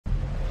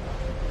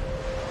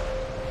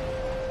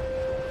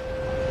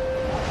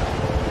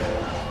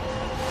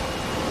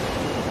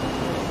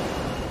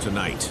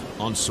Tonight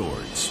on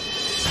Swords.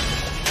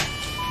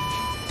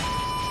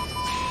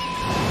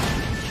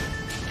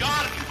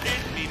 God, you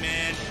dead me,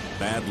 man.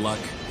 Bad luck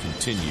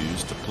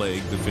continues to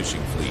plague the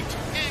fishing fleet.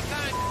 Getting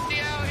kind of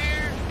out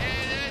here,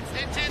 and it's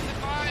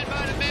intensifying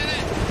by the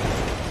minute.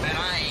 Man,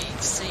 I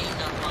ain't seen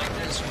nothing like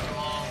this for a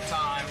long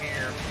time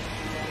here.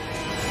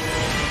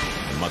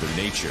 And Mother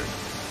Nature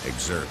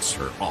exerts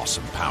her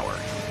awesome power.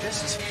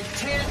 This is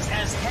intense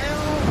as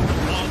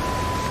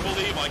hell.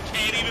 I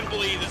can't even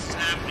believe this is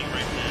happening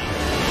right now.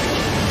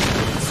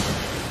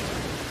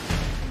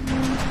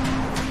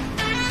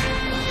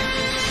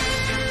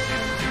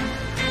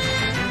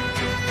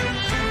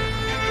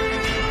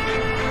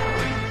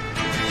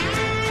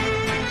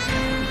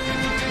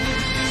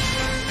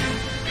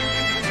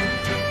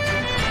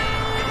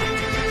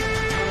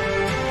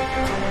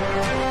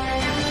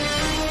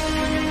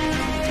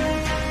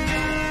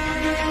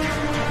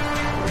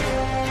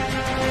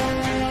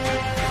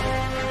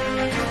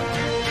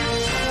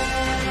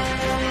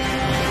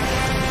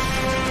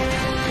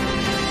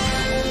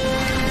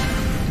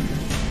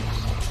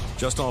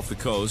 Just off the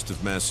coast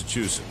of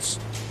Massachusetts.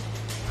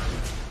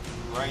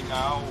 Right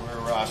now,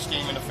 we're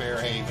steaming to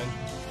Fairhaven.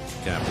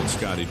 Captain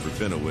Scotty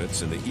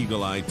Drapinowitz and the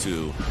Eagle Eye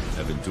II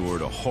have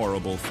endured a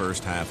horrible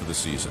first half of the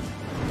season.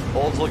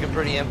 Hold's looking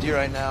pretty empty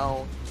right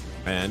now.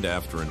 And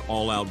after an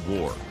all-out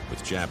war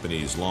with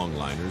Japanese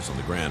longliners on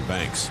the Grand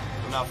Banks.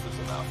 Enough is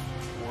enough.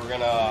 We're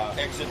gonna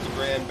exit the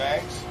Grand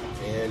Banks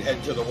and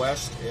head to the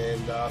west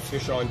and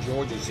fish on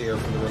George's here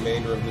for the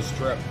remainder of this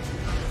trip.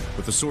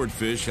 With the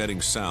Swordfish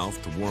heading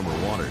south to warmer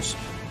waters,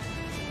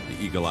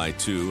 the Eagle Eye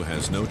II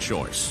has no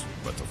choice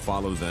but to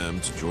follow them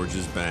to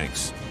George's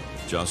Banks,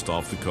 just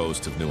off the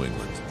coast of New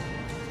England.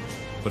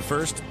 But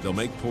first, they'll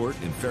make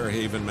port in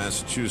Fairhaven,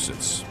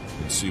 Massachusetts,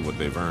 and see what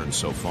they've earned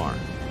so far.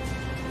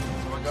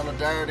 We're gonna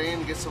dart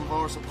in, get some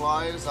more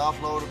supplies,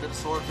 offload a bit of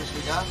swordfish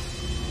we got.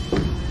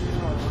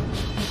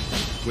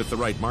 With the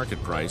right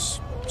market price,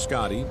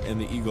 Scotty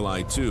and the Eagle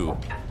Eye II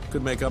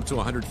could make up to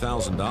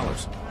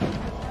 $100,000.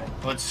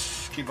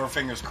 Let's keep our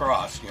fingers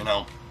crossed, you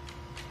know.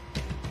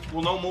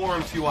 We'll know more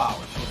in a few hours,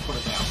 let's put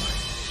it that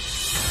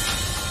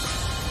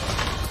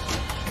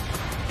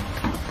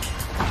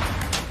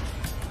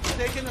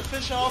way. Taking the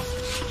fish off,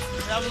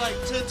 we have like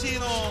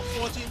 13 or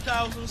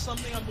 14,000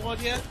 something on board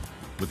here.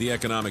 With the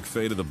economic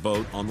fate of the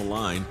boat on the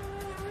line,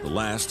 the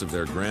last of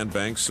their Grand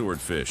Banks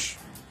swordfish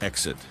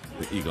exit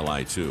the Eagle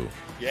Eye II.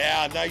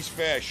 Yeah, nice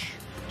fish.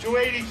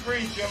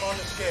 283, Jim, on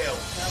the scale.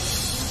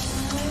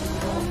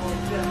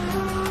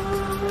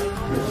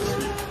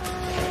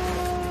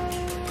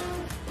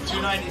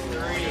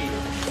 293.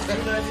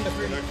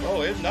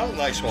 Oh, isn't that a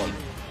nice one?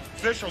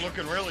 Fish are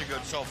looking really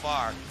good so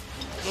far.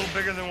 A little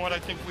bigger than what I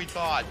think we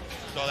thought,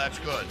 so that's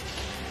good.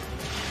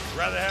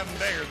 Rather have them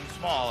bigger than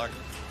smaller.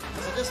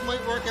 So this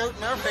might work out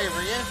in our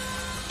favor, yeah?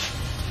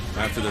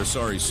 After their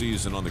sorry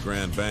season on the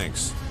Grand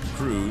Banks, the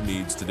crew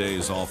needs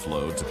today's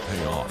offload to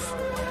pay off.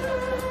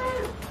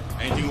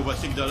 Anything over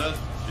 $6,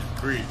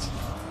 just breathe.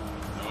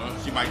 You know,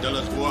 see my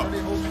dollars go up.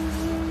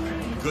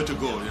 Good to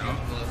go, you know.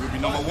 We'll be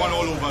number one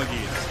all over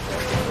again.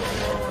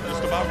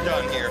 Just about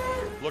done here.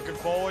 Looking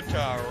forward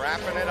to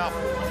wrapping it up.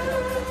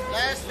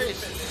 Last fish.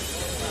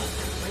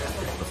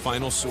 The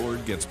final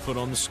sword gets put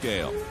on the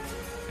scale,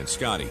 and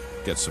Scotty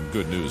gets some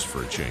good news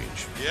for a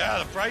change. Yeah,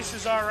 the price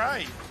is all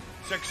right.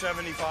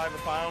 $6.75 a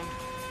pound.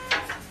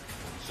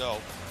 So,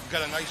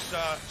 got a nice,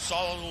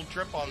 solid little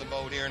trip on the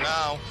boat here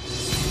now.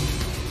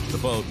 The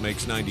boat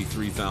makes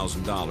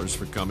 $93,000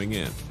 for coming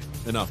in,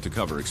 enough to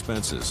cover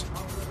expenses.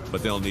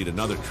 But they'll need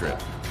another trip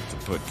to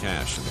put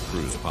cash in the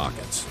crew's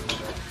pockets.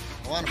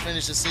 I want to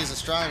finish this season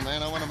strong,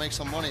 man. I want to make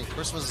some money.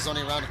 Christmas is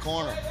only around the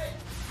corner.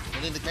 I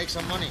need to make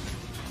some money.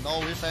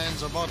 No ifs,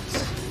 ands, or buts.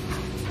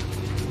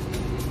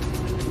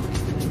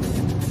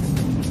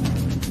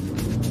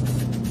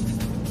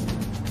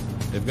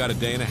 They've got a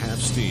day and a half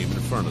steam in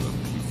front of them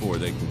before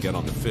they can get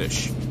on the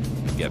fish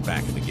and get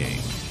back in the game.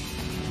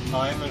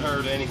 I haven't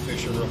heard any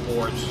fishing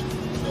reports,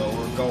 so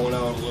we're going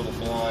out a little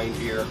blind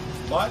here.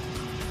 But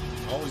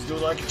always do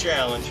like a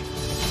challenge.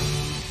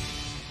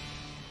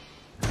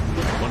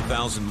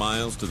 1,000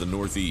 miles to the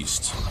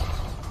northeast,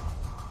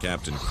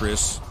 Captain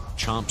Chris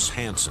Chomps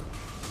Hansen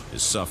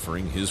is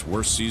suffering his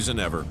worst season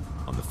ever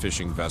on the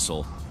fishing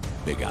vessel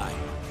Big Eye.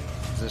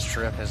 This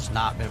trip has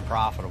not been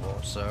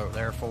profitable, so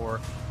therefore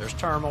there's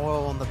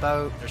turmoil on the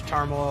boat, there's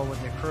turmoil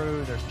with the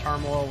crew, there's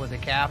turmoil with the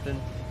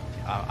captain.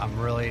 I'm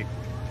really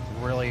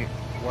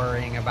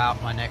worrying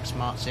about my next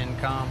month's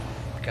income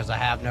because I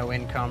have no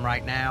income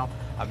right now.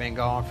 I've been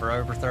gone for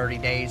over 30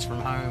 days from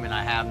home, and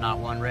I have not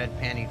one red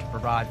penny to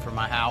provide for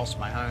my house,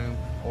 my home,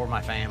 or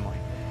my family.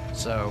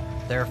 So,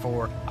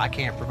 therefore, I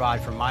can't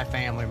provide for my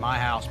family, my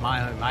house,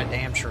 my home. I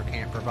damn sure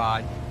can't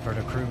provide for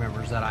the crew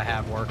members that I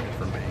have working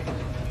for me.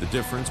 The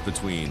difference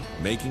between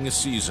making a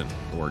season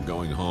or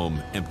going home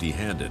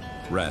empty-handed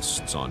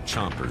rests on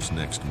Chomper's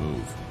next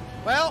move.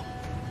 Well,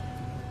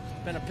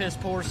 it's been a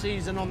piss-poor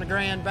season on the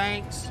Grand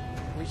Banks.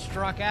 We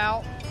struck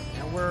out,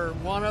 and we're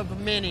one of the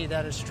many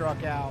that has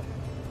struck out.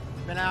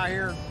 Been out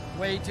here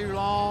way too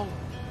long.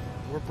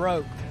 We're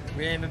broke.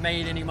 We haven't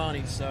made any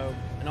money, so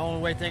and the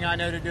only thing I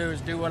know to do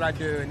is do what I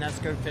do, and that's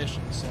go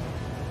fishing. So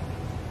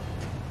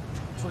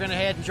if we're gonna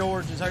head to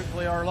George's,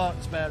 hopefully our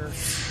luck's better.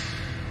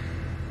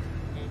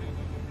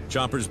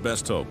 Chopper's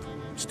best hope: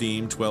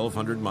 steam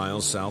 1,200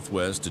 miles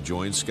southwest to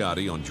join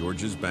Scotty on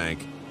George's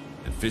Bank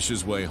and fish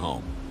his way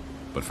home.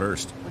 But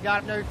first, We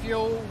got no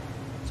fuel,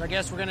 so I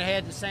guess we're gonna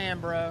head to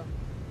Sambro,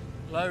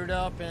 load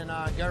up, and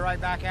go right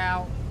back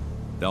out.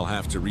 they'll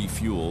have to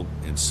refuel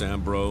in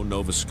Sambro,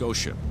 Nova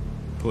Scotia,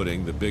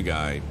 putting the Big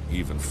Eye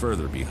even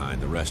further behind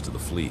the rest of the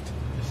fleet.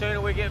 The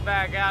sooner we get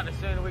back out, the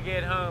sooner we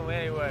get home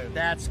anyway.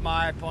 That's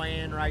my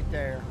plan right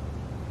there.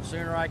 The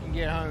sooner I can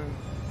get home.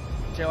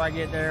 Until I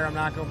get there, I'm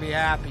not gonna be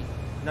happy.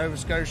 Nova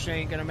Scotia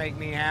ain't gonna make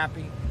me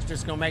happy. It's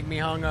just gonna make me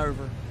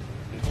hungover.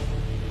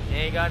 You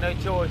ain't got no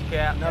choice,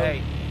 Cap. No,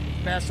 Hey.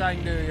 best I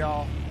can do,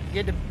 y'all.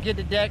 Get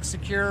the deck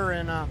secure,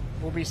 and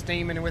we'll be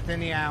steaming within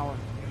the hour.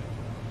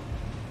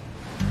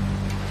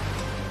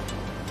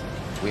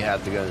 We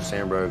have to go to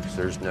Sambro because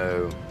there's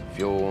no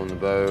fuel on the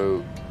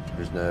boat,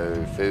 there's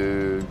no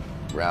food,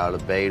 we're out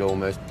of bait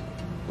almost.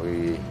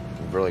 We've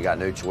really got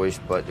no choice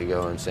but to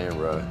go in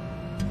Sambro.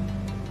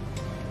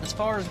 As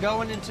far as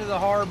going into the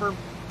harbor,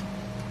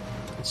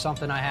 it's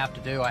something I have to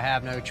do. I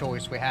have no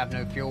choice. We have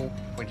no fuel.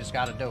 We just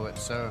got to do it.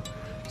 So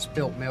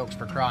spilt milk's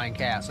for crying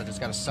cats. I just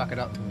got to suck it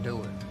up and do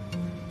it.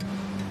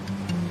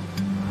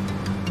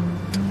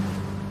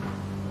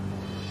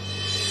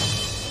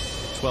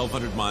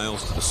 "1,200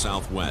 miles to the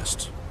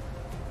southwest,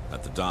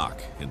 at the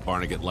dock in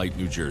Barnegat Light,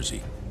 New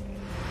Jersey.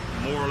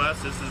 More or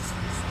less, this is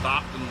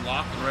stocked and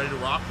locked and ready to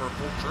rock for a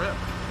full trip.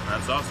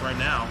 That's us right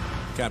now.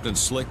 Captain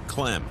Slick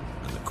Clem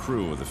and the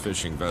crew of the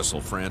fishing vessel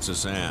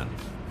Francis Ann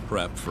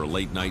prepped for a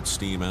late-night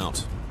steam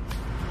out.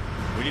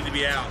 We need to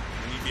be out.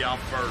 We need to be out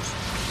first.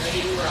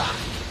 Ready to rock.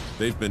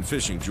 They've been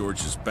fishing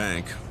George's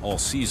Bank all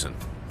season,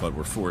 but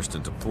were forced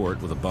into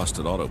port with a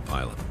busted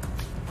autopilot.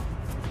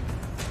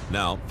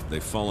 Now,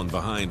 they've fallen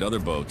behind other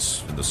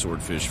boats in the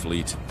Swordfish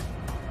fleet.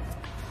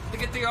 To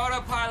get the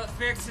autopilot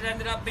fixed, it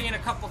ended up being a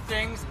couple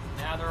things.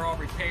 Now they're all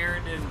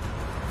repaired and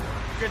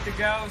good to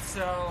go,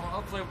 so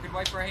hopefully we can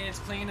wipe our hands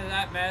clean of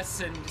that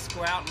mess and just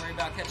go out and worry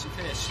about catching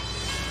fish.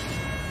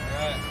 All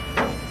right,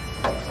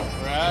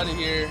 we're out of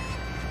here.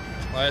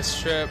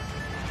 Last trip.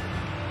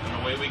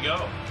 And away we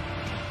go.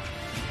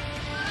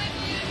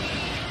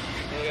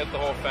 We got the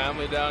whole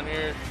family down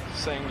here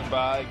saying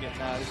goodbye,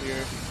 getting out of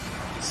here.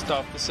 It's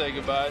tough to say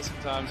goodbye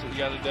sometimes, but you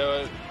gotta do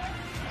it.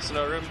 There's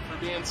no room for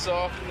being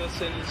soft in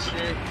this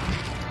industry.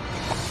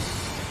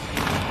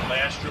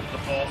 Last trip of the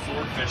fall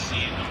swordfish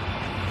season.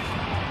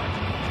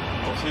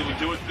 Hopefully we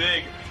do it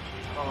big.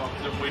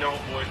 'Cause if we don't,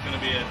 boy, it's going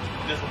to be a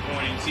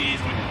disappointing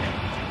season.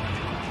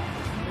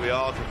 We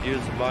all could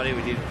use the money.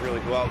 We need to really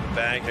go out with the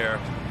bang here.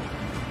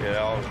 You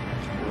know,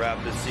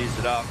 wrap this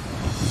season up.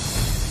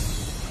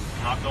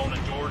 Not going to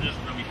George's.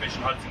 We're going to be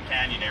fishing Hudson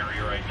Canyon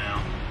area right now.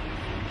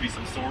 Be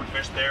some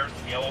swordfish there,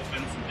 some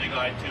yellowfin, some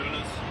big-eyed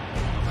tunas.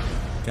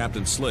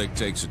 Captain Slick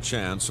takes a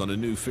chance on a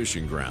new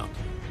fishing ground,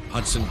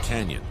 Hudson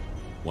Canyon,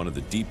 one of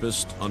the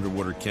deepest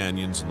underwater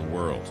canyons in the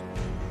world,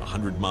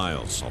 100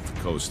 miles off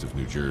the coast of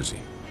New Jersey.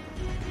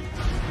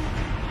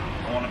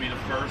 I want to be the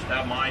first to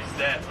have my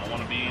set. I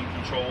want to be in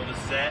control of the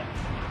set.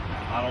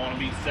 I don't want to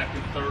be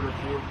second, third, or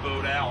fourth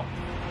boat out.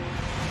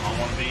 I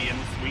want to be in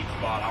the sweet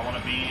spot. I want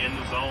to be in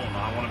the zone.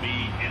 I want to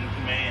be in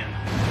command.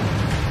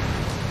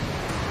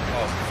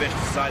 Well, if the fish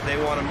decide they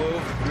want to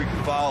move, we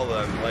can follow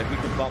them. Like, we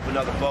can bump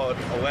another boat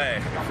away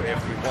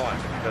if we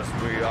want, because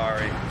we are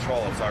in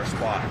control. It's our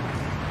spot,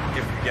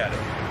 if we get it.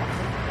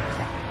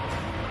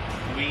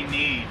 We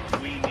need to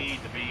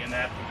be in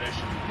that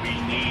position. We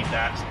need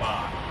that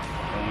spot,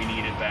 and we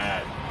need it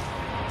bad.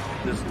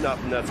 There's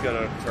nothing that's going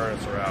to turn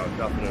us around,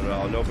 nothing at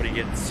all. Nobody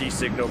getting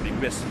seasick, nobody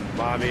missing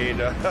mommy,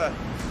 no,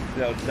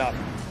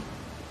 nothing.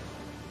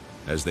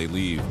 As they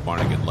leave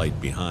Barnegat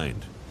Light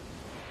behind,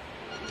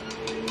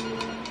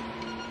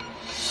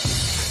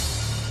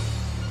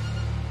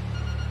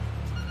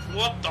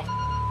 What the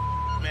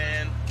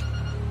man?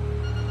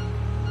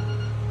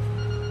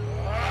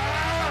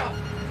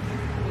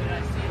 Dude,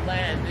 I see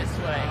land this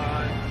way.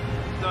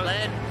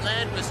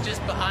 Land was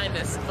just behind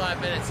us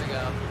 5 minutes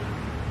ago.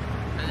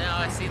 And now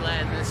I see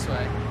land this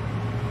way.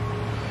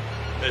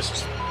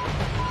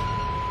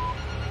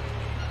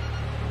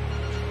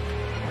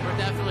 We're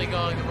definitely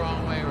going the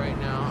wrong way right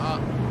now. Oh,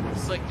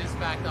 Slick just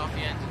backed off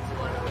the engines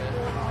a little bit.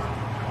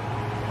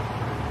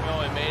 We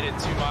only made it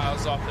 2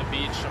 miles off the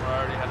beach and we're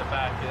already had to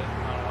back it.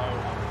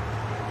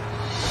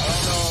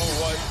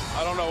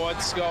 I don't know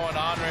what's going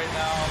on right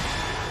now.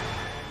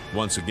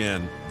 once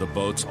again, the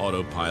boat's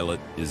autopilot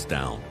is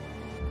down.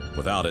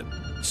 Without it,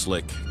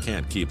 Slick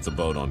can't keep the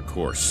boat on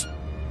course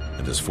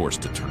and is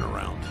forced to turn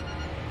around.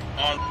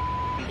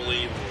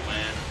 Unbelievable,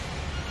 man.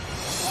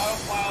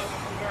 Autopilot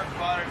doesn't work,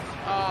 Butters.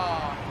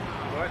 Oh.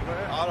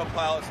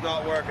 Autopilot's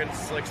not working.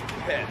 Slick's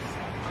pissed.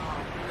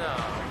 No.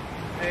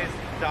 It's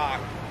dock.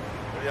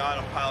 The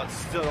autopilot's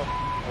still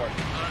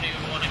working. I don't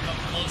even want to come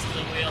close to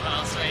the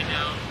wheelhouse right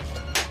now.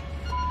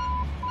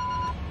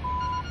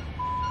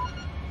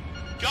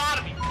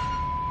 Gotta be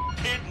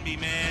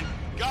be, man.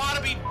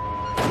 Gotta be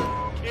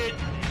kidding.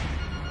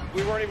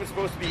 We weren't even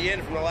supposed to be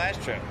in from the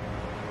last trip.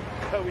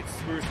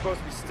 We were supposed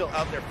to be still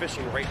out there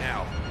fishing right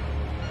now.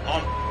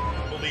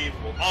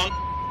 Unbelievable.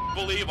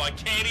 Unbelievable. I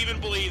can't even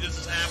believe this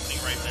is happening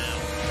right now.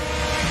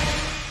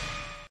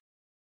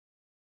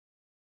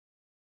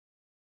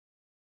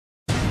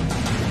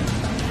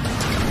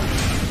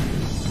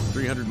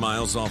 300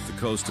 miles off the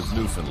coast of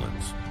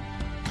Newfoundland.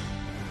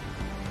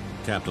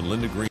 Captain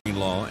Linda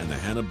Greenlaw and the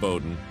Hannah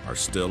Bowden are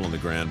still on the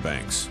Grand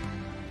Banks.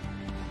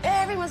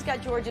 Everyone's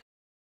got George's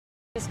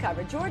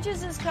covered.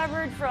 George's is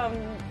covered from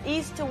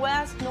east to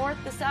west,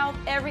 north to south.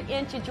 Every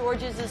inch of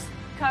George's is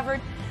covered.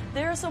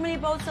 There are so many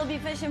boats, they'll be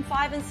fishing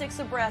 5 and 6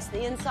 abreast.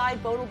 The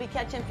inside boat will be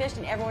catching fish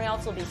and everyone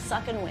else will be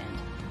sucking wind.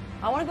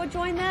 I want to go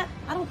join that?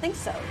 I don't think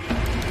so.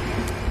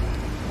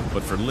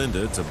 But for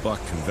Linda to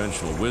buck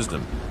conventional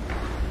wisdom,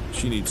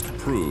 she needs to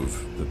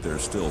prove that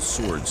there's still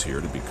swords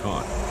here to be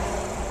caught.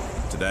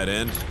 To that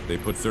end, they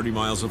put 30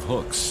 miles of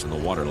hooks in the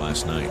water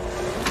last night.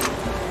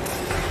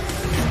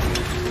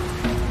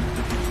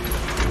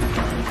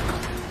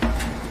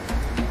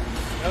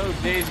 Oh,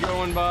 days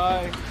going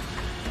by.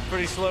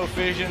 Pretty slow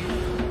fishing.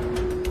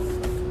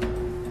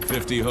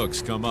 50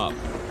 hooks come up,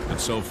 and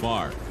so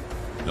far,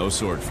 no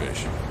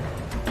swordfish.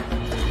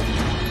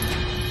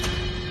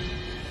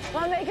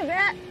 Want to make a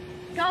bet?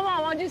 Come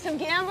on, want to do some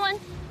gambling?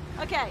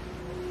 Okay.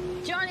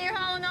 Johnny, you're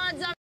hauling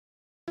odds up,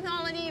 I'm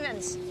hauling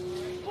evens.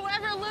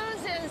 Whoever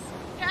loses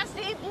has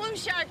to eat blue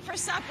shark for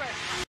supper.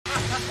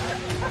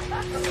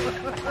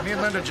 Me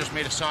and Linda just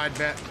made a side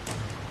bet.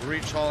 We're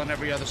each hauling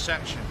every other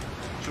section.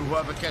 So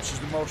whoever catches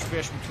the most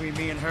fish between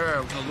me and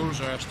her, the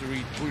loser has to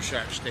eat blue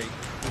shark steak,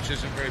 which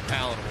isn't very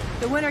palatable.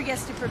 The winner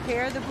gets to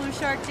prepare the blue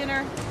shark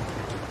dinner.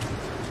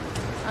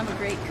 I'm a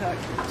great cook.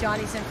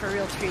 Johnny's in for a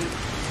real treat.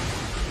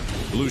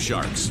 Blue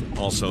sharks,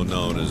 also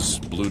known as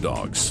blue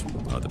dogs,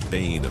 are the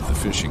bane of the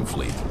fishing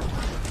fleet.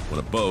 When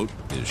a boat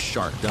is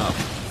sharked up,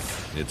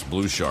 it's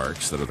blue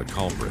sharks that are the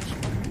culprit.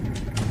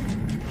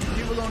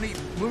 People don't eat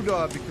blue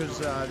dog because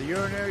the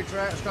urinary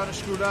tract's kind of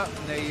screwed up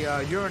and they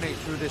urinate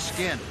through their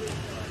skin.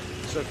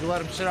 So if you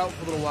let them sit out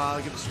for a little while,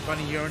 it gets a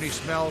funny urine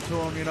smell to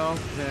them, you know,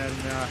 then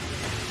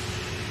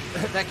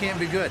that can't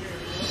be good.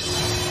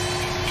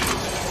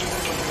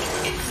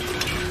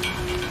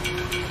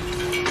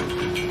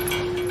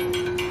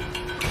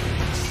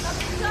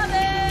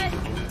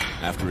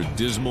 After a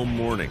dismal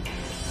morning,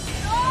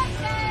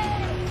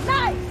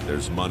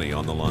 there's money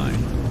on the line.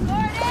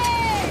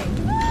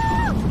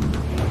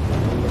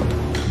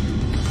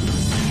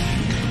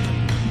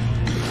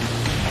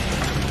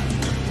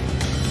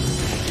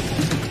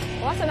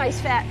 Well, that's a nice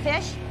fat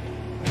fish.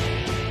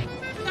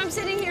 I'm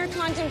sitting here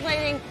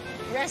contemplating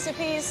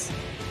recipes,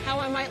 how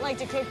I might like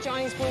to cook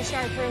Johnny's blue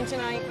shark for him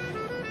tonight.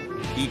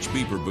 Each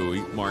beeper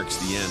buoy marks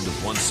the end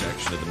of one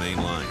section of the main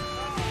line.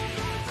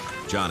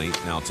 Johnny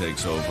now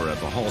takes over at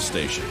the haul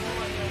station.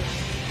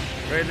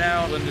 Right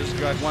now, Linda's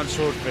got one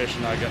swordfish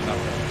and I got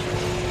nothing.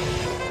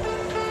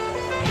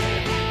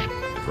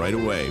 Right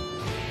away,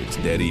 it's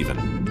dead even.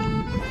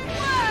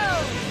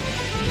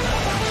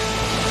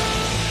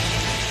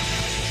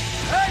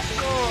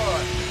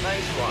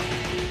 Nice one.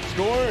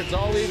 Score, it's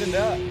all evened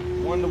up.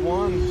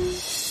 1-1.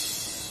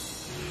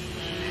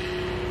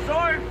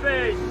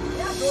 Swordfish!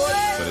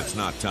 But it's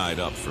not tied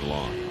up for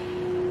long.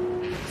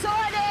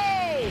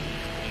 Swordy!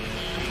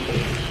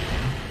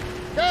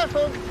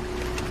 Careful!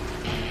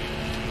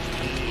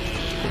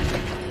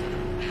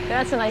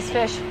 That's a nice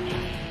fish.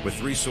 With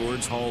 3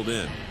 swords hauled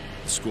in,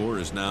 the score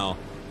is now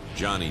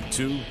Johnny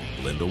 2,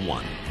 Linda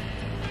 1.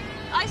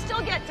 I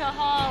still get to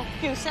haul a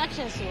few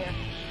sections here.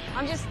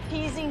 I'm just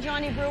teasing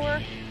Johnny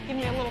Brewer,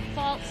 giving me a little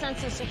false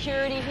sense of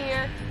security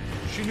here.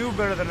 She knew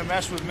better than to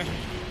mess with me.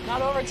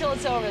 Not over till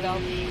it's over, though.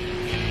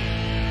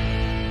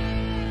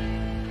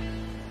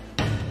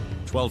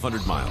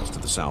 1,200 miles to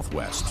the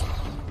southwest.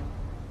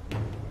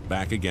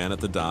 Back again at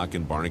the dock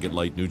in Barnegat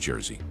Light, New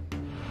Jersey.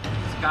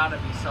 It's gotta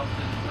be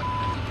something.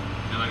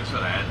 And like I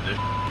said, I had this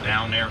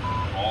down there,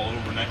 all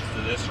over next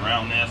to this,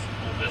 around this,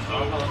 pull this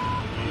over,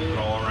 move it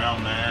all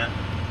around that.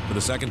 For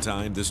the second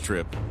time this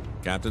trip,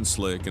 Captain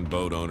Slick and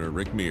boat owner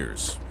Rick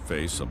Mears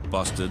face a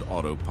busted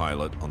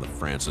autopilot on the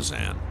Francis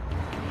Anne.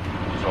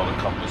 These are all the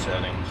compass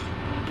headings.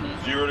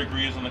 0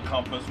 degrees on the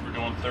compass, we're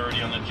doing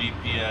 30 on the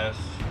GPS.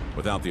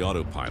 Without the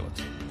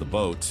autopilot, the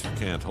boat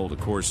can't hold a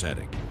course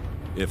heading.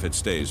 If it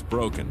stays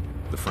broken,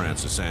 the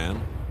Francis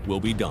Anne will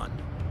be done,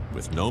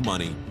 with no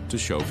money to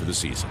show for the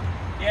season.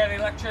 Yeah, the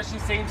electrician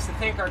seems to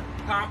think our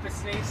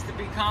compass needs to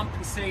be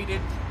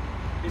compensated.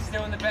 He's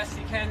doing the best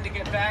he can to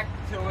get back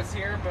to us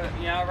here, but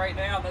yeah, right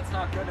now that's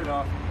not good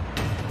enough.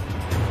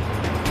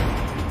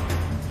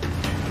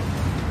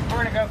 We're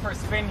gonna go for a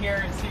spin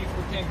here and see if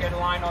we can get a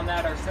line on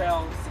that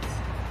ourselves.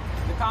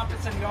 The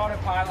compass and the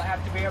autopilot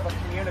have to be able to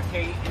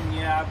communicate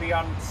and be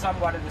on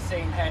somewhat of the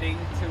same heading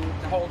to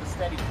hold a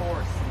steady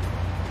course.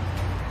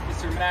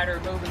 It's a matter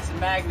of moving some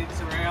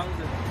magnets around,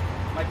 and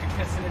might be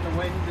pissing in the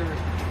wind, or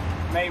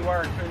may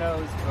work, who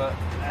knows, but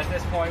at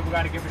this point we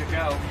got to give it a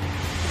go.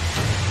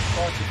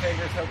 Cross your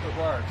fingers, hope it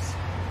works.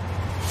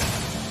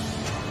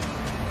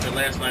 The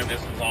last night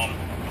this was on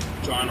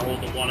trying to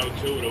hold the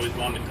 102. It always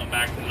wanted to come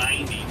back to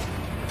 90.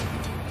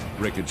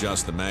 Rick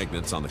adjusts the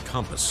magnets on the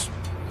compass,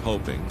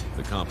 hoping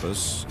the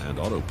compass and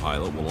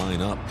autopilot will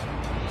line up.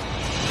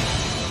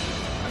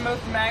 I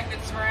moved the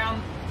magnets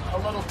around a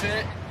little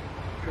bit,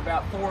 at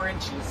about 4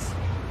 inches.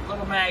 A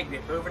little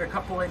magnet, move it a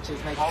couple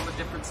inches, make all the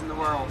difference in the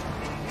world.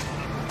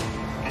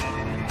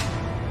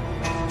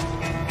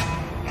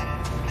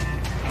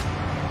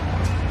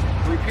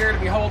 We appear to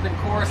be holding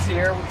course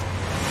here.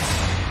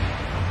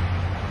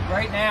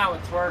 Right now,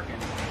 it's working.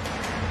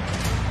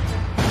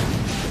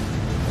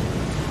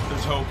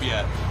 There's hope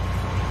yet.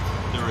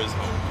 There is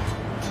hope.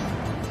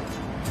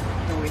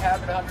 Do we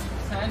have it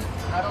 100%?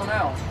 I don't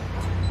know.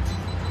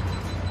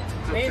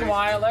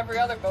 Meanwhile, every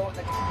other boat in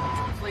the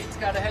fleet's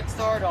got a head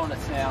start on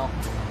us now.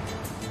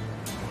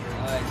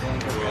 All right, Dan,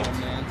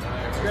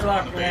 Good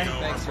luck, man.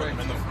 Thanks, Rick.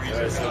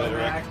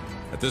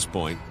 At this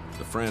point,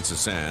 the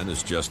Francis Anne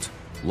is just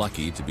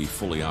lucky to be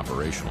fully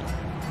operational.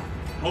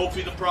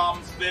 Hopefully the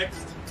problem's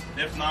fixed.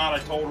 If not, I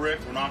told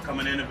Rick we're not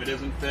coming in if it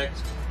isn't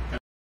fixed.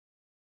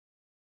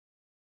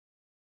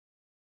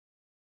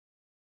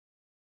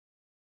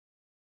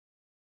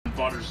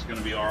 Butters is going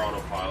to be our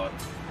autopilot.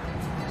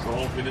 So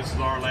hopefully this is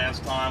our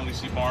last time we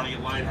see Barney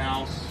at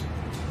Lighthouse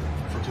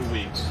for 2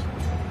 weeks.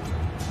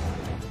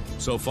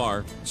 So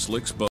far,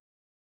 Slick's boat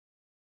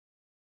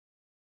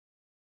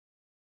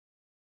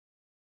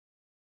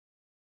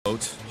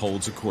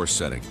holds a course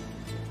setting.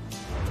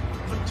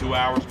 For 2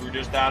 hours we were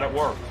just out at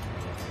work.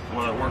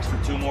 Whether it works for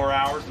 2 more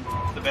hours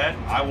to bed,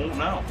 I won't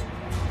know.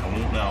 I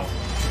won't know.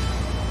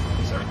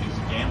 Because everything's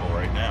a gamble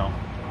right now.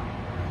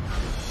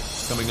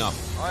 Coming up.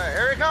 All right,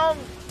 here he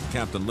comes.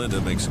 Captain Linda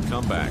makes a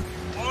comeback.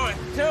 1,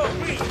 2,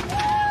 3.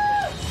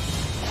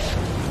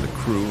 And the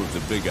crew of the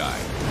Big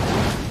Eye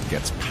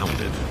gets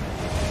pounded.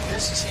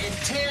 This is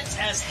intense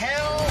as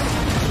hell.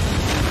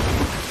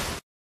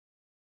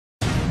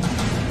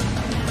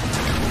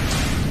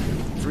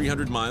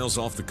 300 miles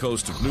off the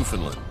coast of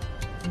Newfoundland.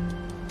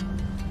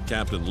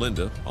 Captain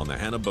Linda on the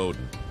Hannah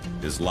Bowden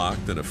is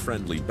locked in a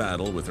friendly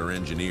battle with her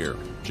engineer,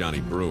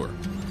 Johnny Brewer.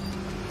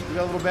 We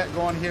got a little bet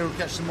going here. We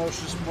catch the most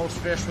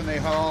fish when they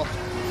haul.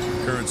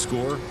 Current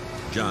score,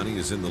 Johnny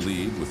is in the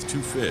lead with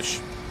 2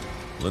 fish.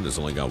 Linda's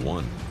only got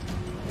 1.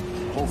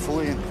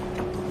 Hopefully,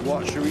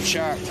 watch her eat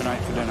shark tonight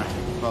for dinner,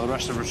 while the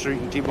rest of us are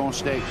eating T-bone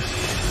steak.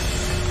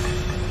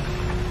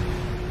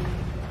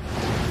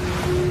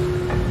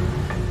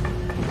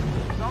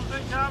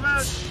 Something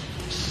coming.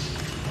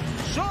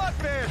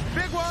 Swordfish,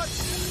 big one.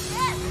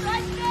 Yes,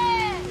 right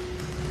there.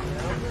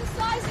 Look at the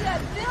size of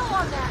that bill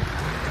on that.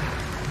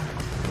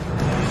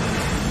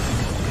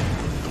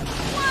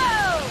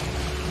 Whoa!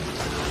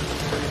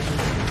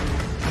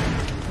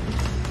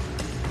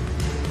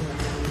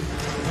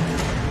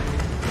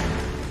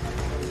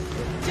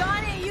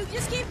 Johnny, you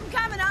just keep them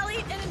coming. I'll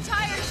eat an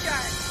entire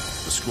shark.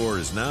 The score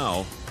is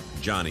now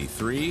Johnny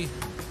 3,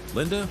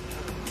 Linda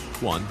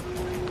 1.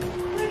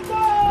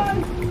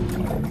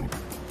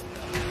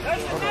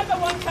 There's another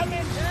one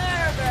coming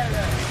there,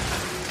 baby.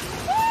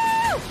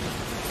 Woo!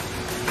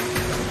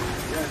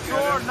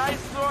 Sword,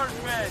 nice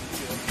swordfish.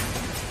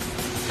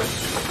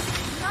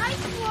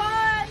 Nice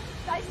one.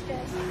 Nice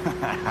fish.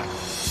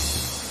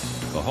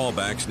 The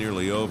haulback's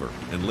nearly over,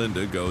 and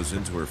Linda goes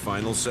into her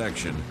final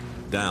section,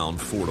 down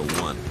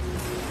 4-1.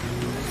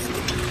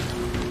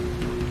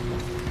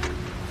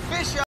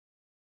 Fish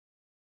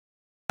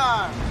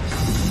on.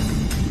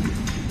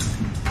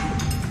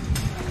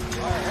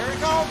 All right, here he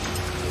comes.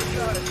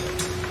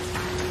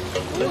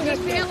 Ooh, he's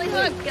barely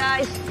hooked,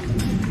 guys.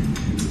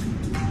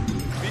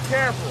 Be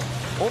careful.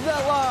 Hold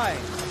that line.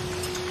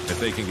 If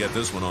they can get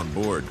this one on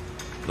board,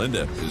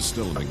 Linda is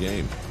still in the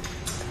game.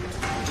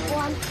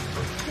 1, 2,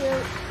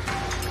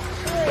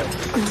 3.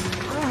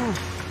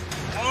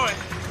 1,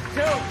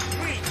 2,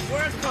 3.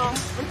 Where it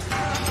comes?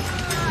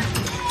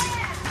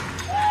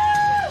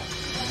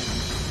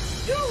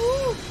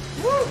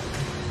 Woo!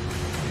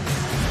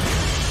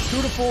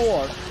 2 to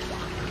 4.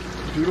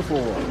 2 to 4.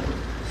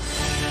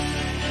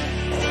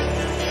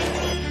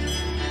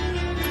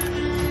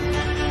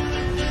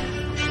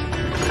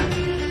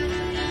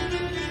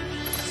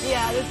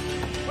 Yeah,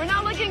 we're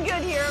not looking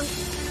good here.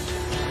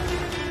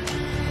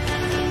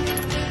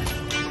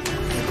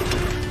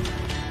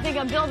 I think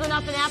I'm building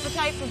up an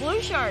appetite for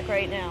blue shark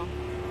right now.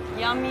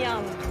 Yum,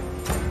 yum.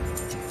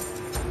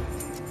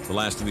 The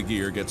last of the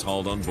gear gets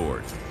hauled on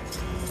board.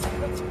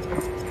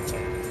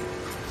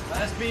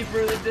 Last beat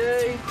for the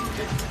day.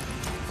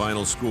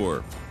 Final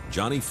score,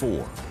 Johnny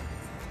 4,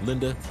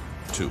 Linda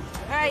 2. All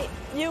right,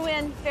 you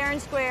win, fair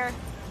and square.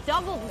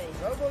 Doubled me.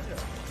 Doubled you.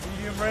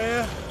 Medium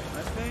rare,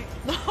 I think.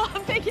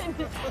 I'm thinking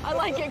I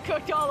like it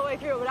cooked all the way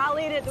through, but I'll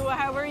eat it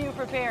however you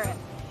prepare it.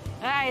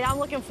 All right, I'm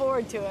looking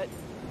forward to it.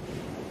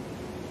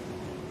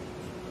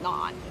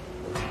 Not.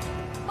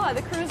 Oh,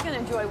 the crew's gonna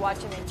enjoy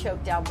watching me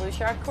choke down blue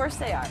shark. Of course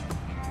they are.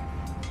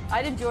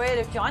 I'd enjoy it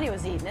if Johnny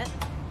was eating it.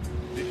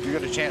 If you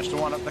got a chance to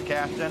one up the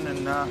captain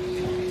and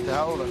to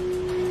hold her,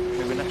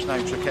 maybe next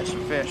night she'll catch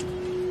some fish.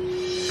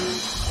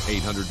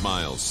 800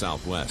 miles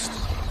southwest.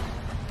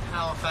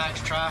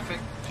 Halifax traffic,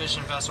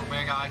 fishing vessel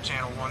Big Eye,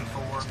 channel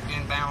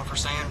 14, inbound for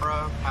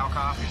Sandbro. How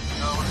copy?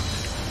 Over.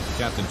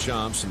 Captain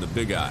Chomps and the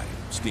Big Eye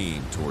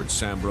steam towards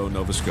Sambro,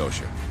 Nova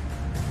Scotia.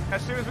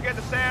 As soon as we get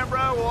to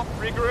Sambro, we'll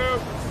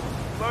regroup,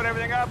 load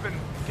everything up, and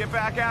get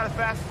back out as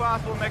fast as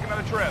possible and make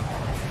another trip.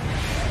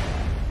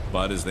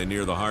 But as they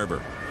near the harbor,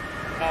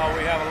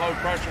 we have a low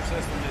pressure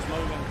system that's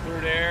moving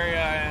through the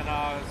area, and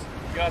it's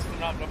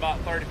gusting up to about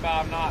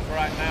 35 knots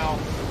right now,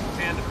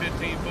 10 to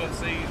 15 foot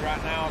seas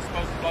right now. It's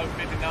supposed to blow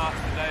 50 knots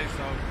today,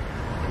 so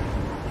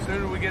the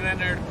sooner we get in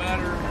there, the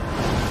better.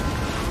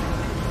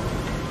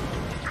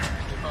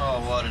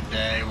 Oh, what a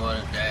day, what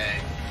a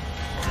day.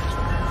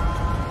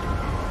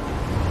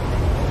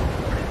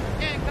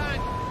 Getting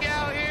kind of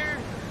out here,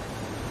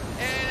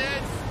 and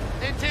it's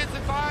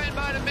intensifying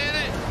by the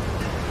minute.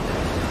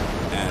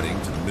 adding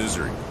to the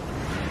misery.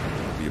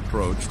 The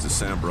approach to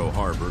Sambro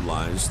Harbor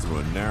lies through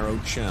a narrow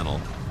channel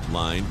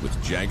lined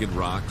with jagged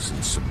rocks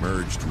and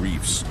submerged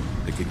reefs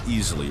that could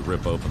easily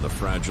rip open the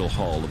fragile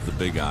hull of the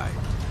Big Eye.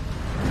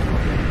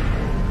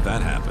 If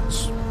that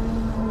happens,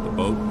 the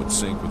boat would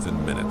sink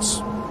within minutes.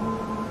 It's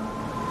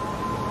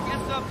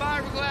a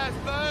fiberglass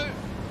boat.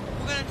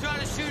 We're going to try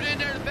to shoot in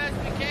there the best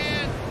we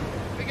can.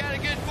 We got a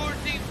good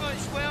 14-foot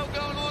swell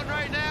going on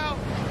right now.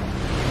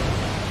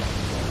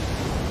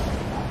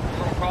 We're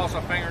going to cross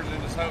our fingers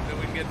and just hope that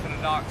we can get to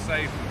the dock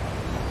safe.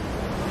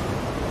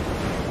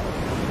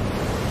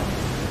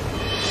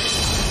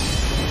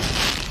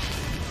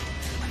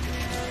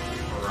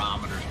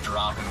 Barometers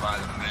dropping by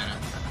the minute.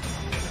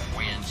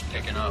 Winds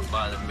picking up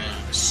by the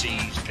minute. The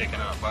seas picking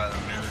up by the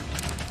minute.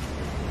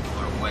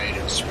 What a way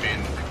to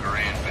spend the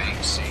Grand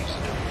Banks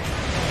season.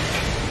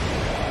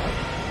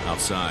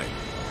 Outside,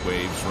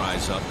 waves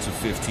rise up to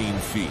 15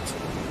 feet.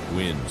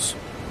 Winds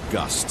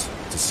gust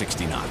to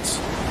 60 knots.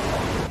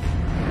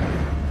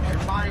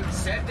 Everybody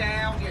sit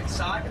down, get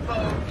inside the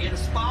boat, get a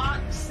spot,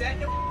 set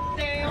the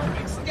down,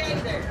 and stay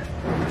there.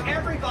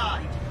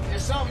 Everybody.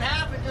 If something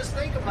happened, just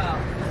think about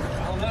it.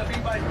 I don't know if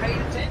anybody's paid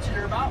attention.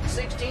 They're about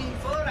 16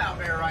 foot out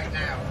there right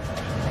now.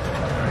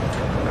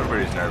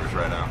 Everybody's nervous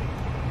right now.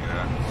 You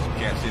know, you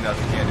can't see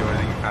nothing, can't do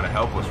anything. You're kind of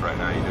helpless right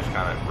now. You just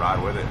kind of ride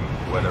with it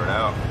and weather it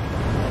out.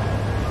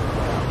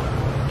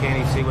 Can't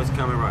even see what's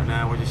coming right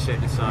now. We're just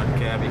sitting inside the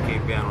cab. You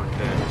can't be out on the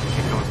deck.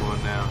 Here comes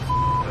one now.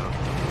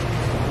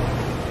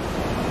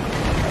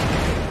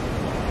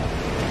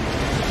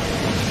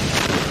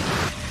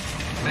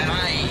 Man,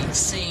 I ain't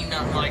seen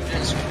nothing like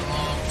this in a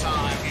long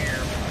time here.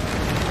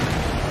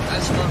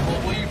 That's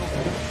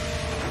unbelievable.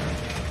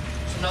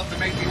 It's enough to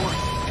make me want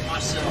to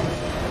myself.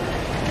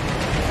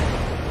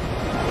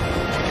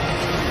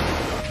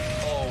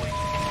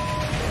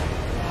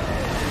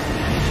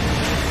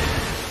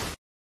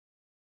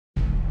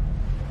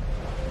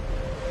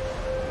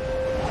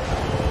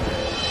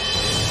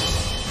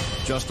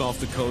 Just off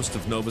the coast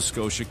of Nova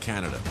Scotia,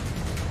 Canada.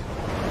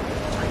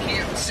 I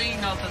can't see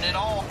nothing at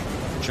all.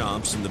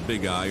 Chomps and the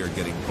Big Eye are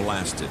getting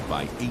blasted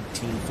by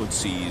 18-foot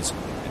seas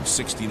and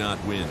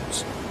 60-knot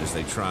winds as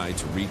they try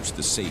to reach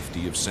the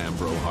safety of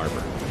Sambro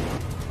Harbor.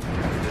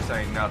 This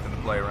ain't nothing to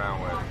play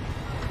around with.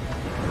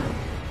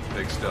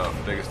 Big stuff.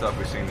 Biggest stuff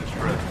we've seen this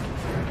trip.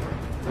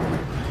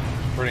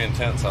 Pretty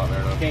intense out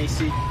there, though. Can't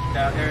see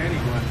out there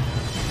anyway.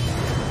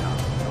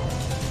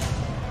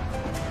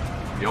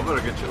 Y'all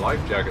better get your life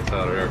jackets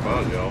out of there,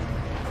 bud, y'all.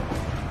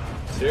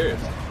 Serious.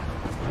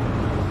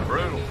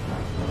 Brutal.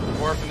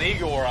 Worse than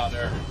Igor out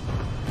there.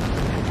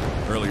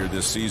 Earlier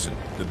this season,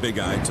 the Big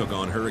Eye took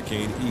on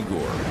Hurricane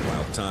Igor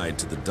while tied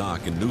to the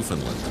dock in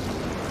Newfoundland.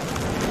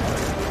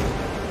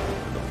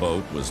 And the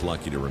boat was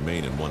lucky to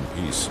remain in one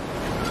piece.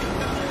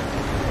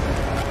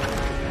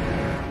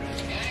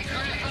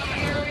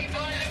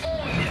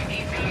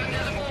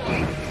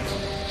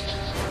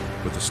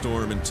 With the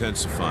storm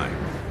intensifying,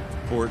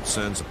 Port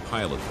sends a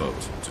pilot boat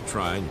to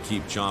try and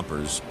keep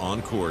chompers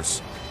on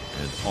course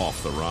and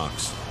off the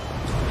rocks.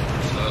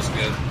 So that's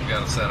good. We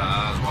got a set of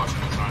eyes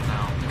watching us right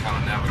now, kind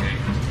of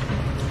navigating.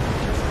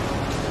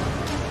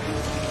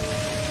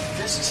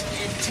 This is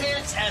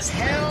intense as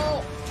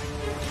hell.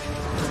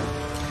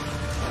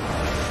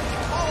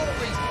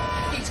 Holy,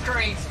 he's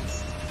crazy.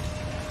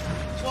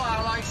 That's why I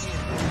like him.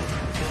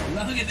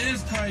 Look at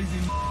this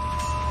crazy.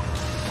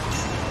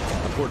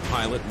 The port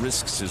pilot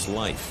risks his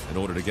life in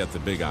order to get the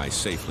Big Eye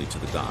safely to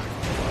the dock.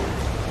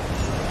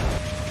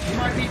 He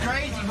might be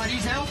crazy, but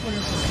he's helping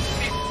us.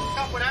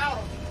 Up without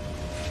him.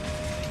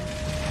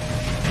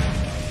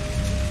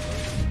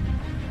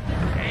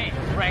 Hey,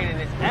 it's raining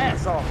his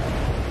ass off.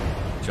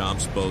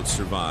 Chomp's boat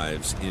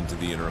survives into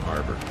the inner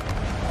harbor.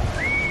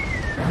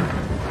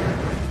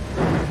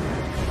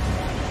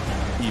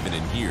 Even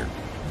in here,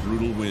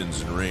 brutal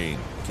winds and rain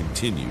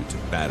continue to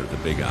batter the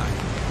Big Eye.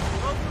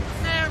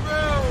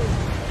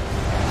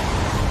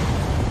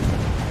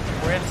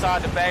 We're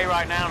inside the bay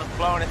right now and it's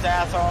blowing its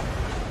ass off.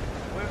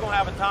 We're going to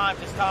have a time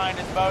just tying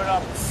this boat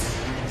up.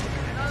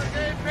 Another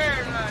day in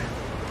paradise.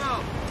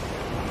 Come on.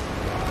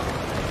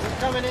 We're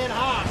coming in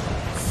hot.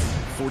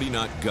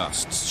 40-knot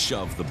gusts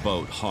shove the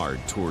boat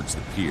hard towards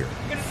the pier.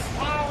 Get us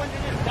plow into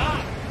this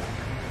dock.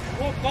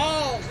 Put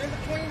balls in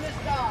between this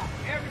dock.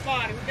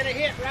 Everybody, we're gonna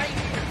hit right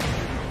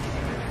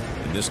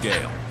here. In this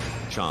gale,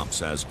 Chomps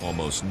has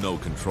almost no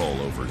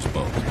control over his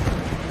boat.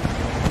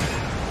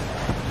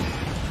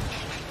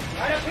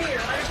 Right up here,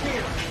 right up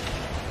here.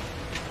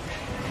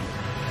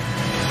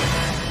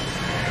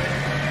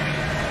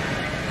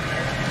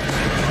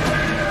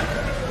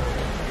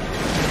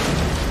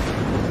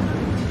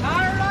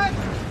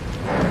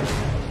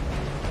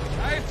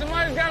 Hey,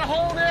 somebody's got to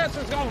hold this.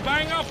 It's going to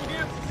bang up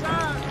against the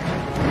side.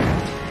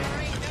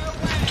 There ain't no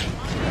way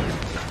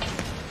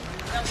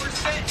that we're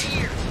sitting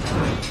here.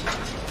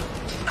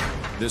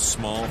 This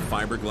small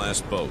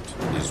fiberglass boat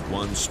is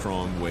one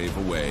strong wave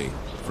away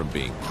from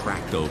being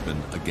cracked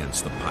open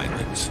against the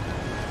pilings.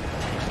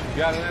 You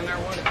got it in there,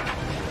 Woody?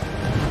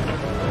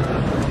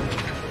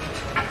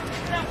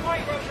 That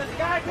white rope, this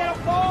guy get a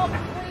ball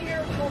between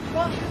here, we'll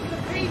bust it to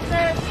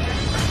pieces.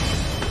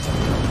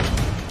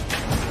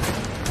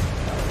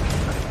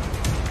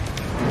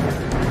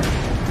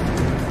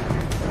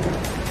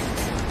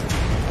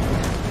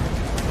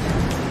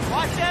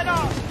 Watch that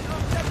off.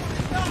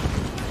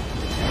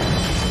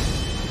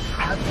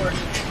 That's where it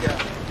needs to go.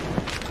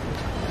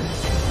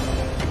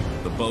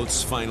 The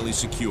boat's finally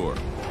secure.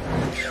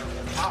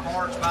 My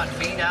heart's about to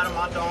beat out of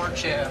my darn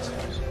chest.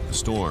 The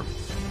storm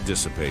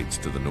dissipates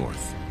to the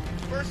north.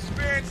 First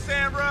experience,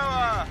 San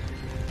Bro,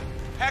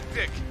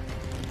 hectic.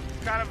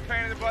 Kind of a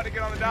pain in the butt to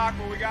get on the dock,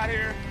 but we got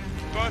here.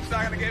 Boat's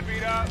not gonna get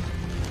beat up.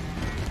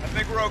 I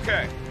think we're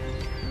okay.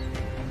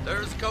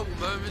 There's a couple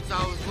moments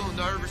I was a little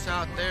nervous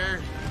out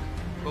there,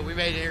 but we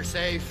made it here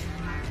safe.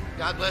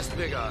 God bless the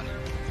big eye.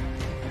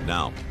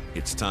 Now,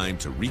 it's time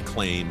to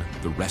reclaim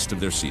the rest of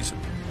their season.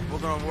 We're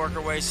gonna work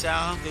our way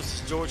south. This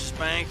is George's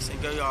Banks and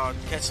go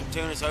catch some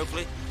tunas,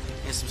 hopefully,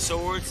 and some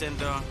swords, and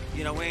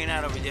you know, we ain't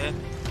out of it yet.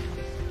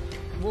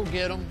 We'll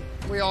get them.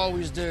 We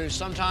always do.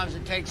 Sometimes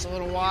it takes a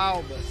little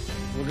while, but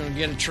we're going to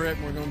get a trip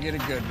and we're going to get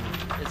a good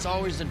one. It's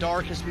always the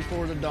darkest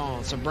before the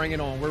dawn, so bring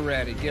it on. We're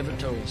ready. Give it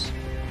to us.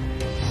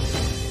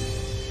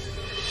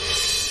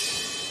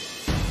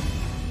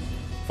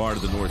 Far to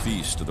the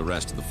northeast of the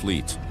rest of the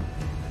fleet.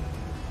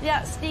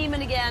 Yeah,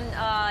 steaming again.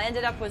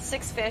 Ended up with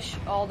 6 fish,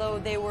 although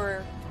they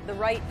were the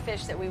right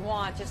fish that we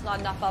want, just not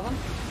enough of them.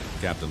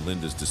 Captain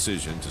Linda's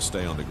decision to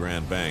stay on the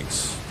Grand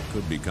Banks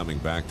could be coming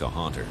back to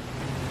haunt her.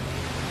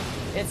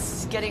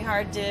 It's getting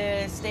hard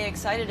to stay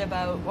excited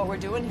about what we're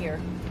doing here.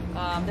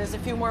 There's a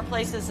few more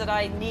places that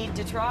I need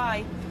to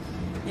try,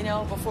 you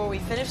know, before we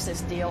finish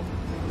this deal.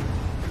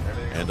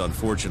 And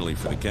unfortunately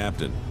for the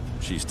captain,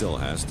 she still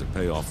has to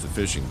pay off the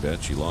fishing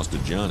bet she lost to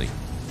Johnny.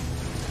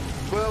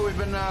 Well, we've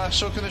been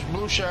soaking this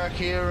blue shark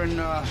here in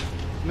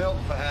milk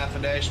for half a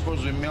day.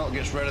 Supposedly milk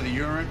gets rid of the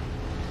urine,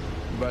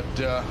 but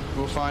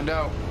we'll find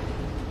out.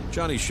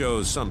 Johnny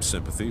shows some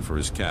sympathy for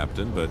his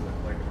captain, but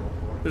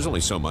there's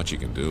only so much he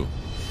can do.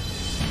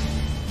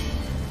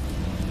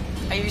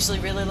 I usually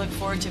really look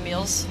forward to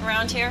meals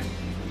around here.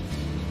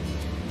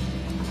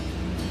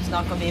 It's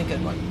not going to be a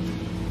good one.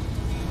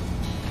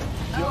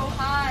 Oh,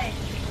 hi.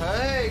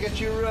 Hey, got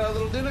your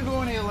little dinner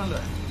going here,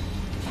 Linda.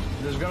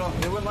 They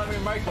wouldn't let me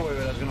microwave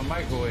it. I was going to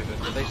microwave it,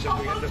 but they said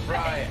we had to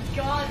fry it.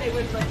 God, they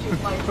wouldn't let you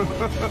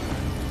microwave it.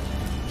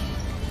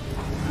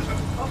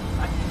 Oh,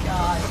 my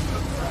God.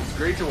 It's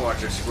great to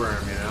watch her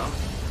squirm, you know?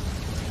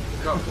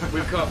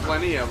 We've caught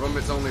plenty of them.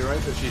 It's only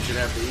right that she should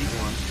have to eat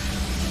one.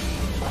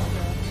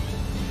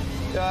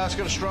 Yeah, it's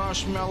got a strong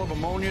smell of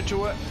ammonia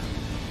to it,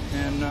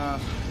 and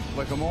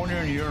like ammonia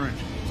and urine.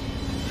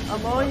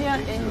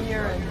 Ammonia and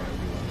urine.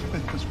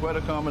 It's quite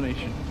a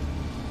combination.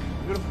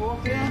 You got a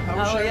fork there? I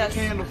wish I had a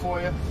candle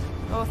for you.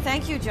 Oh,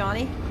 thank you,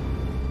 Johnny.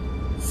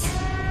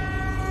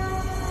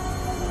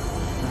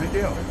 Thank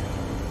you.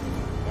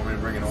 Want me to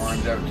bring an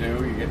orange out too?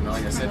 You're getting all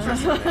your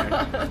citrus in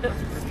there.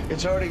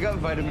 It's already got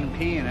vitamin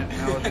P in it.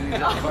 Now it needs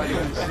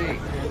vitamin C.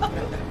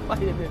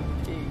 Vitamin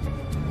P.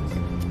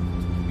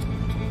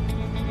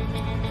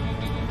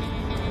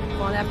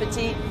 Bon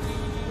appetit.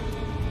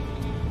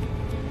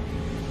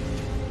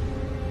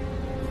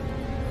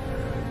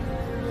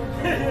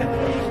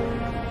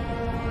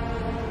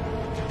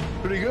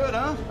 Pretty good,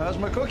 huh? How's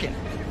my cooking?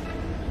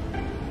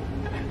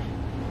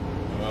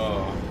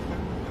 Oh.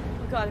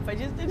 Oh, God, if I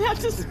just didn't have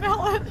to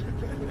smell it.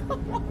 Oh,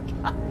 my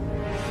God.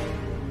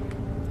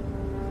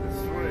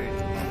 Sweet.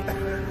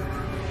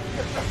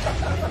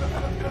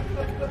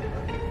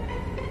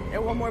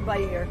 And one more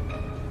bite here.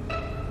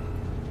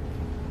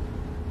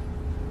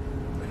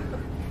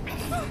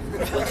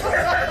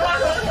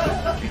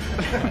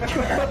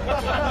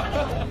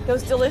 That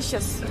was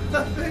delicious.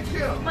 Thank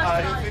you.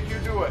 I didn't think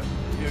you'd do it.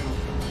 You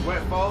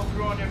went follow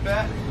through on your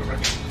bet.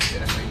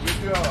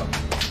 Good job.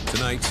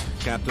 Tonight,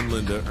 Captain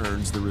Linda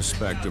earns the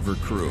respect of her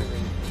crew.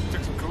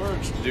 Took some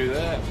courage to do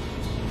that.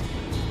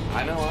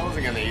 I know I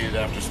wasn't going to eat it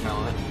after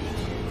smelling it.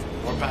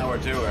 More power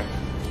to her.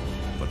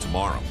 But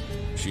tomorrow,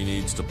 she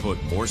needs to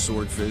put more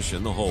swordfish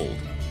in the hold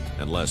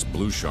and less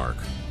blue shark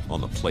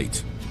on the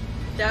plate.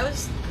 That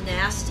was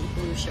nasty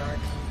blue shark.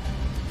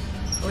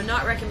 I would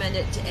not recommend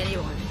it to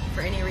anyone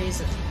for any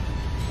reason.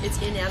 It's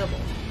inedible.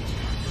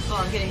 Oh,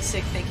 I'm getting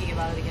sick thinking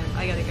about it again.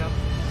 I gotta go.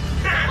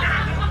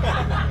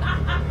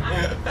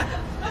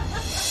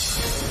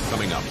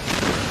 Coming up,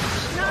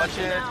 Watch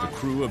it. the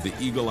crew of the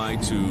Eagle Eye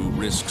 2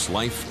 risks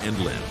life and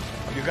limb.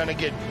 You're gonna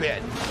get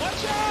bit.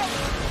 Watch out!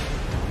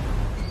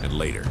 And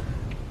later,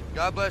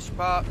 God bless you,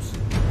 Pops.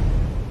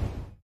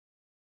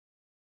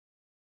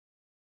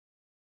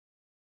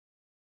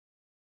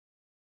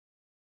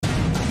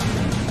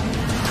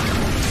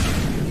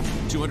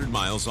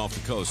 miles off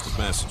the coast of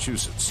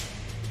Massachusetts.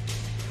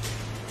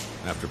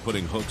 After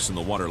putting hooks in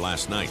the water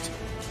last night,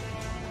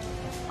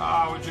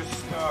 We're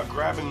just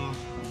grabbing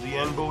the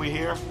end buoy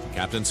here.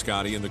 Captain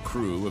Scotty and the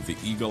crew of the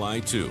Eagle Eye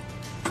 2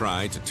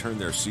 tried to turn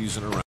their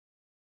season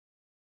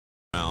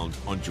around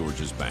on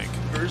George's Bank.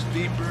 First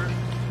beeper,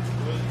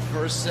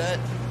 first set,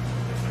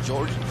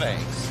 George's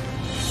Banks.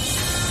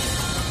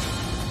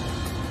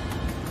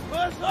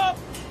 What's up?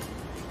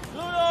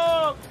 Blue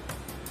dog!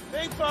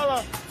 Big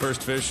fella!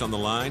 First fish on the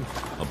line,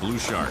 a blue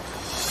shark.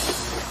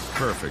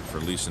 Perfect for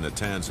Lisa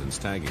Natanzan's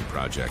tagging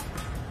project.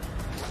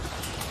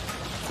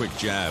 Quick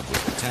jab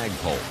with the tag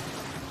pole.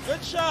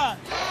 Good shot!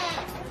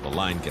 The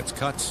line gets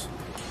cut,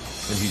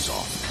 and he's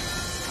off.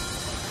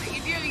 What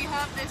you do, you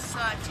have this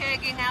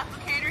tagging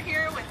applicator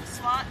here with the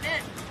slot in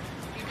it.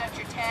 You got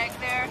your tag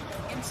there,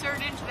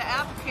 insert into the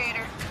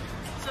applicator,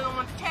 so that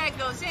when the tag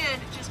goes in,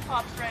 it just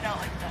pops right out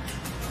like that.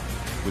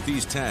 With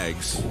these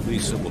tags,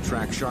 Lisa will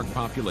track shark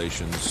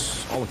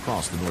populations all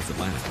across the North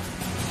Atlantic.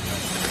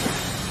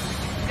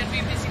 It's gonna be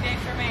a busy day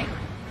for me.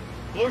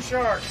 Blue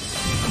shark.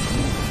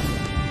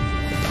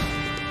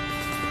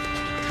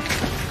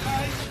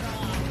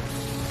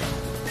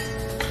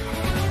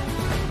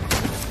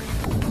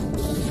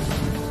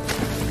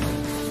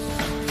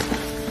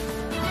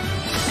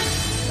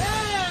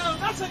 Damn,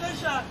 that's a good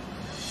shot.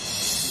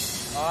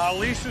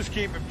 Lisa's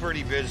keeping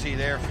pretty busy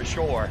there for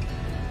sure.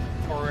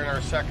 We're in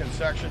our second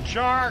section.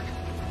 Shark!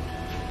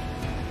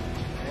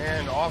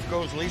 And off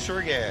goes Lisa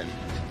again.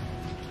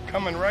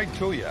 Coming right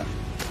to you.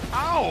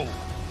 Ow!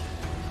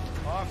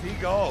 Off he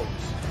goes.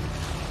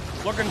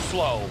 Looking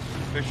slow.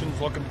 Fishing's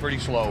looking pretty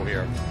slow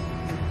here.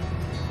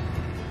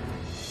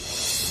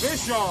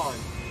 Fish on!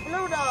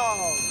 Blue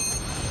dog!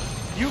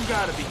 You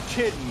gotta be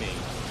kidding me.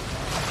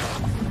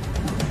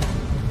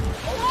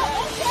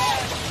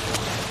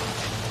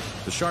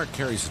 The shark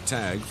carries a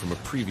tag from a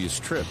previous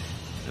trip,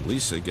 and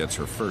Lisa gets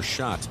her first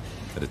shot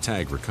at a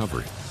tag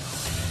recovery.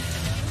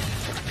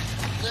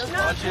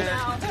 Watch it.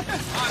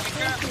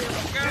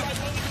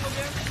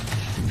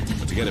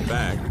 But to get it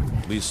back,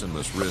 Lisa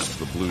must risk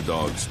the blue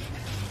dog's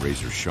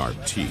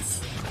razor-sharp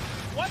teeth.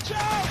 Watch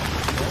out!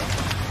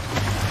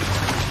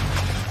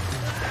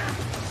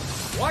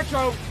 Watch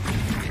out!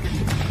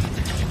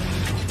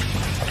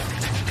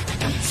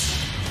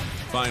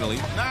 Finally,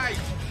 Nice!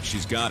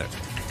 she's got it.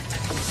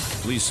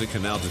 Lisa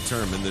can now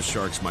determine the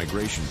shark's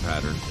migration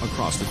pattern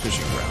across the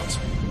fishing grounds.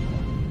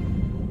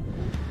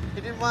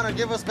 He didn't want to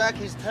give us back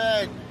his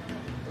tag.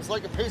 It was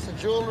like a piece of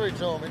jewelry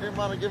to him. He didn't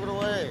want to give it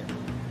away.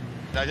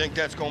 I think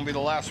that's going to be the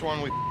last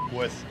one we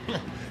with,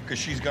 because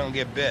she's going to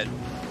get bit.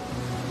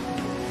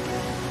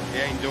 He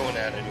ain't doing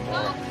that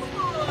anymore.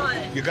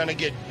 You're going to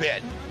get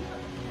bit.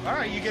 All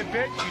right, you get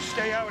bit, you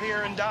stay out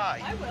here and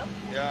die. I will.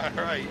 Yeah,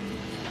 all right.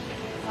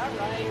 All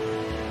right.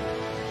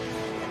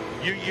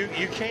 You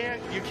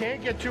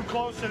can't get too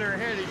close to their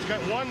head.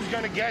 One's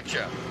going to get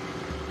you.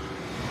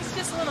 He's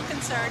just a little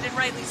concerned, and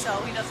rightly so.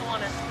 He doesn't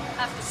want to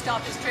have to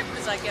stop his trip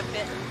because I get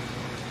bitten.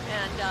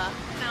 And,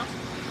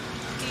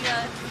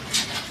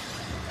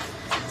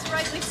 it's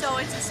rightly so.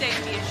 It's a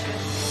safety issue.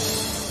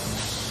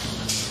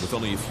 With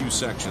only a few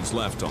sections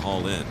left to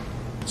haul in,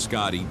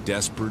 Scotty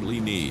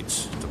desperately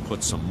needs to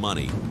put some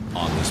money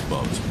on this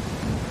boat.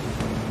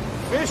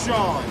 Fish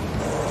on!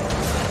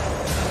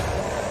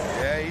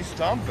 Yeah, he's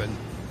thumping.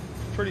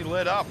 Pretty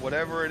lit up,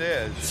 whatever it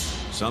is.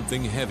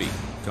 Something heavy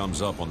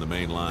comes up on the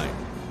main line.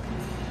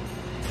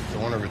 I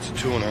wonder if it's a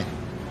tuna.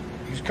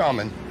 He's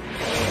coming.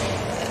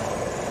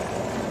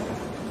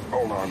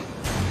 Hold on.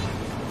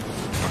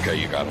 Okay,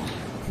 you got him.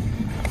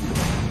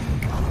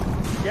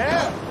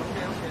 Yeah.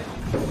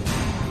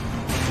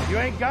 You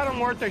ain't got him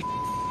worth a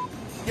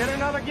Get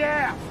another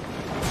gaff.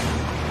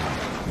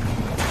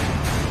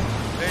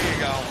 There you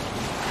go.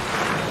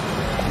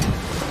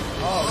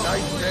 Oh,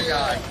 nice big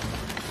eye.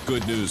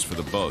 Good news for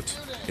the boat.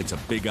 It's a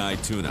big-eye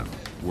tuna,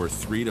 worth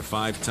 3 to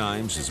 5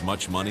 times as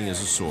much money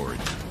as a sword.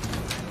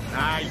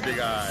 Nice big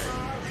eye.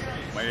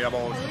 Maybe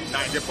about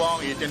 90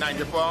 pounds, 80,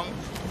 90 pounds.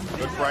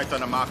 Good price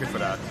on the market for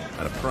that.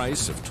 At a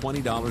price of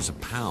 $20 a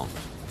pound,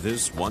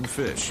 this one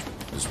fish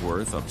is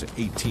worth up to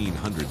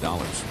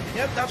 $1,800.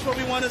 Yep, that's what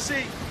we want to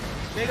see.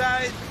 Big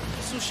eye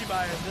sushi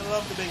buyers. They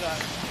love the big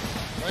eye.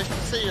 Nice to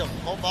see him.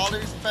 Hope all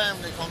his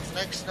family comes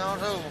next now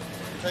too.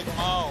 Take them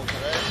all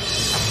today.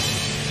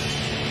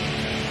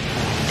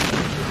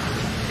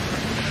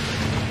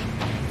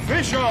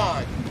 Fish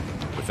on!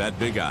 With that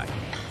big eye,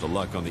 the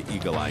luck on the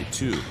Eagle Eye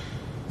 2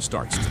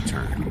 starts to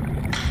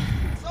turn.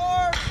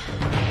 Sword!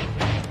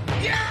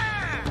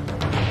 Yeah!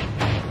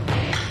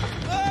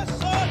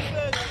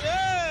 Swordfish!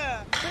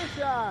 Yeah!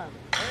 Fish on!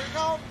 There it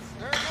comes!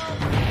 There it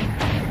comes!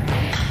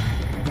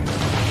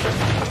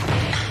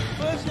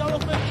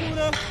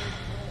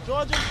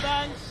 George's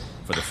Banks.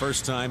 For the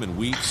first time in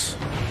weeks,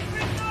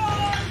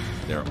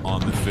 they're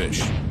on the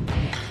fish.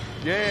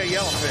 Yeah,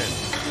 yellowfin.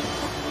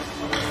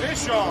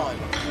 Fish on.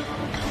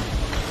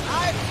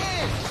 I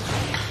fish.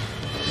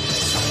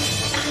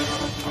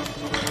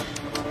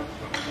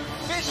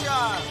 Fish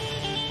on.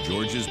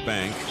 George's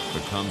Bank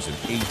becomes an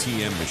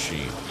ATM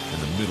machine in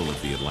the middle of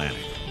the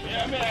Atlantic.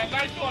 Yeah, man,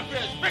 nice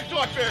swordfish, big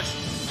swordfish.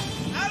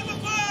 Out of the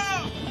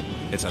boat!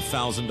 It's a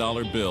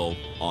 $1,000 bill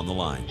on the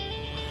line.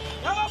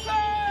 Yellowfin!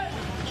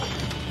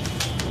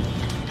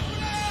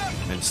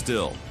 And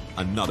still,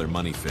 another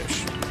money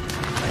fish.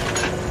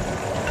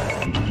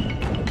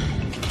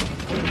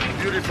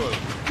 Beautiful,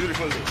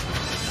 beautiful.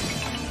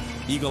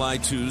 Eagle Eye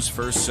 2's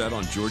first set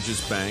on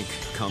George's Bank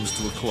comes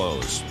to a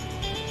close.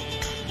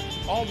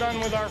 All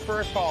done with our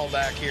first haul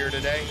back here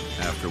today.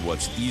 After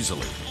what's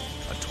easily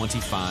a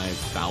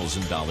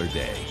 $25,000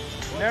 day.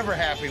 Never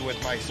happy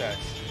with my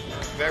sets.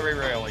 Very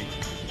rarely.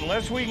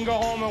 Unless we can go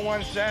home in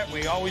one set,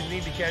 we always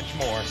need to catch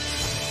more.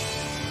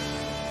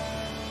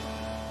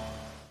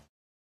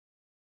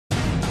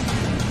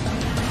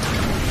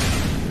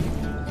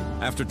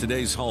 After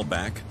today's haul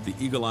back, the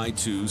Eagle Eye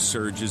 2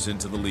 surges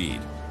into the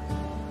lead.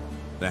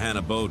 The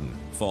Hannah Bowden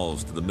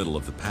falls to the middle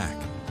of the pack.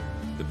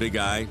 The Big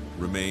Eye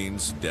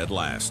remains dead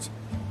last.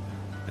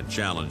 And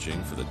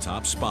challenging for the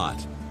top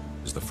spot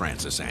is the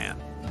Francis Ann.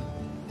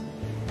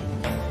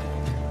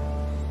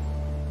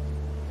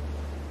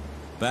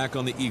 Back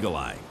on the Eagle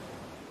Eye.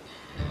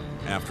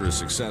 After a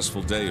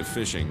successful day of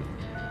fishing,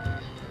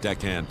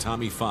 deckhand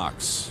Tommy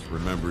Fox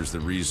remembers the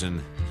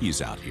reason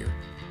he's out here.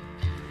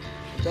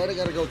 Daddy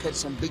gotta go catch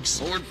some big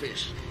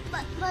swordfish.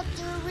 But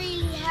they're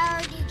really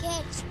hard to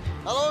catch.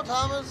 Hello,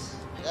 Thomas.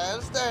 Yeah,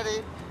 it's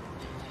Daddy.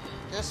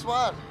 Guess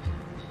what?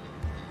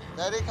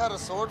 Daddy caught a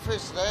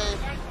swordfish today.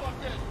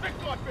 Big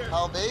swordfish.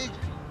 How big?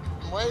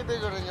 Way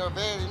bigger than your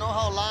bed. You know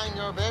how long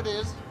your bed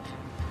is?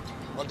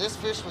 Well, this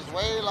fish was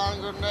way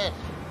longer than that.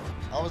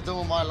 I was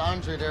doing my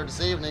laundry there this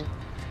evening.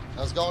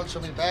 I was going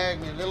through my bag.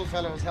 My little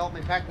fella was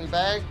helping me pack my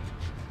bag.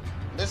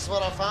 And this is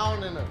what I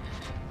found in it.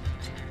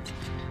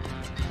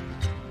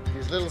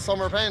 These little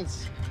summer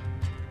pants.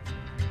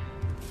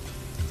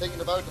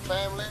 Thinking about the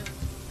family.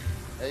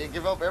 Yeah, you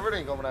give up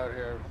everything coming out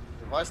here.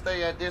 If I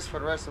stay at this for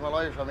the rest of my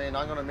life, I mean,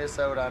 I'm going to miss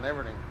out on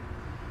everything.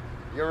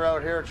 You're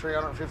out here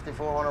 350,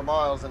 400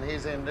 miles, and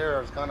he's in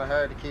there. It's kind of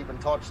hard to keep in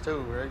touch, too,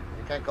 right?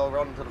 You can't go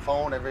running to the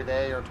phone every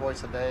day or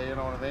twice a day, you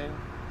know what I mean?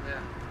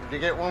 Yeah. If you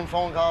get one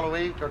phone call a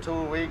week or two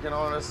a week, you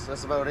know,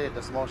 that's about it.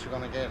 That's the most you're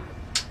going to get.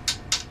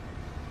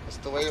 That's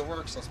the way it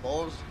works, I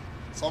suppose.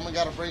 Someone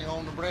got to bring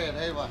home the bread,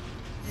 hey, man?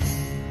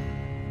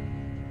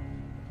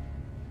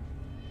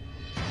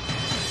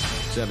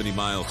 70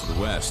 miles to the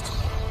west,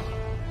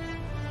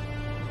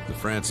 the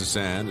Francis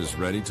Ann is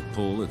ready to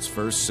pull its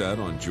first set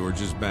on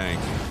George's Bank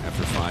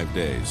after 5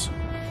 days.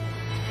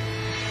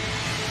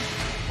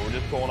 We're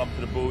just pulling up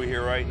to the buoy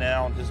here right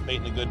now,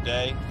 anticipating a good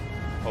day.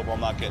 Hope I'm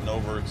not getting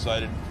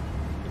overexcited,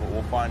 but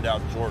we'll find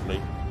out shortly.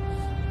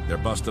 Their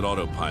busted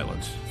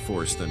autopilot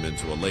forced them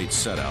into a late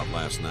set out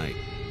last night.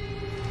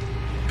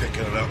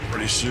 Picking it up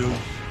pretty soon.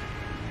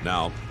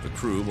 Now, the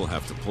crew will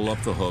have to pull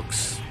up the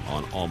hooks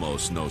on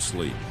almost no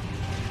sleep.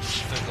 I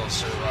think I'll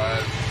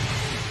survive.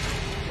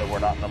 So we're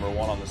not number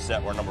 1 on the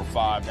set, we're number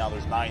 5. Now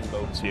there's 9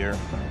 boats here.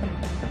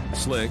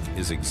 Slick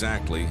is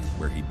exactly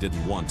where he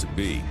didn't want to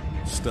be,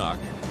 stuck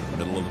in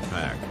the middle of the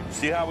pack.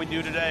 See how we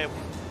do today.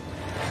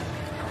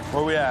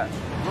 Where we at?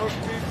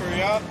 Roast beef, are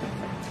you up?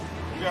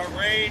 We got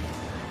raid.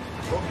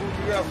 What food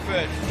we got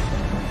fish?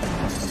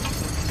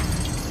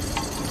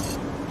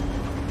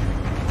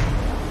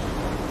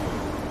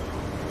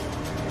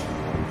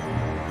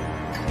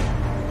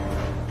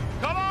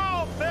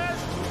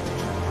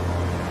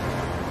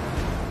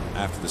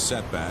 After the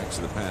setbacks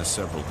of the past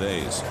several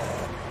days,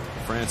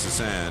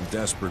 Francis Ann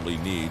desperately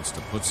needs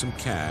to put some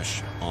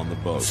cash on the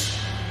boat.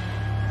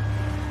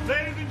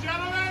 Ladies and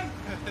gentlemen,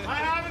 I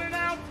have an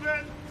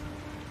announcement.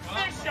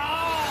 Fish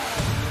on!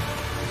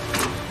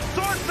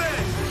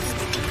 Swordfish!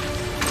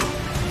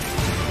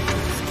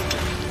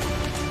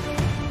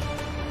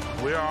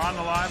 We are on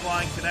the live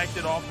line,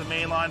 connected off the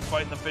main line,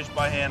 fighting the fish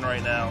by hand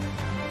right now.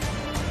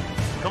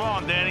 Come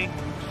on, Danny.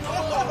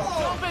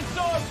 Jumping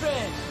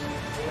swordfish!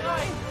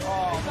 Nice.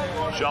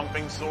 Oh,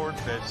 jumping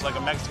swordfish, like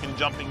a Mexican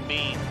jumping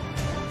bean.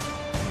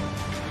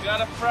 We got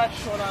a fresh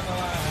one on the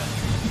line.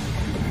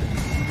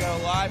 We got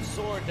a live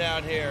sword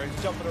down here.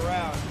 He's jumping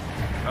around.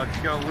 How's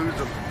you gonna lose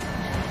him?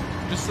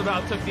 Just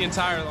about took the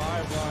entire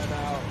live line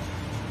out.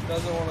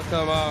 Doesn't want to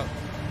come out.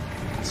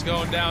 It's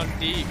going down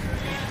deep.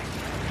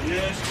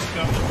 Yes, it's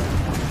coming.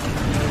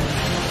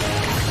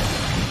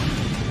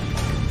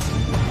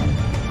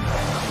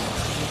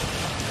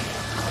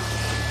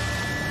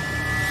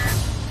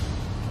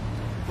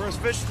 First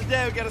fish of the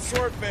day, we got a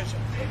swordfish.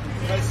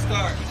 Nice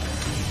start.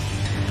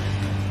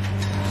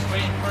 Just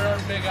waiting for our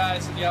big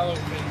eyes and yellow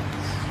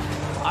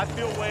fins. I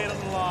feel weight on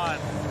the line.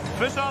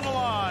 Fish on the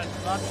line.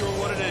 Not sure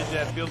what it is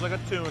yet. Feels like a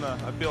tuna.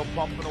 I feel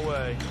pumping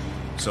away.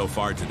 So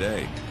far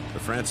today, the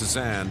Francis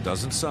Ann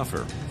doesn't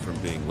suffer from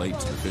being late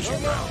to the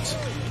fishing grounds.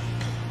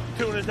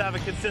 tunas have a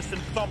consistent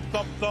thump,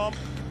 thump, thump.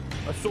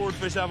 A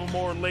swordfish have a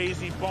more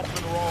lazy bump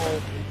and roll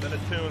than a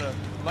tuna.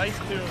 Nice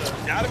tuna.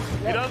 Got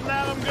him? He doesn't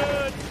have him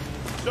good.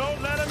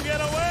 Don't let him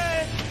get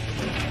away.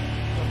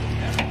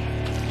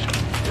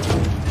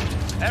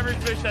 Every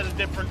fish has a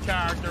different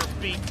character,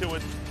 beat to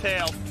its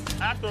tail.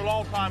 After a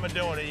long time of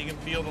doing it, you can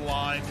feel the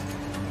line.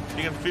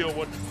 You can feel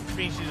what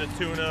species of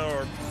tuna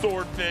or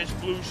swordfish,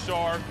 blue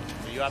shark.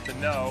 You have to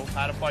know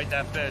how to fight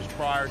that fish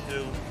prior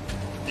to,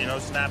 you know,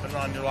 snapping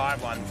on your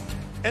live line.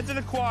 It's an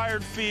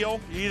acquired feel.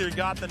 You either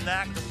got the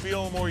knack to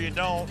feel them or you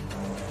don't.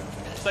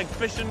 It's like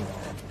fishing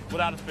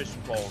without a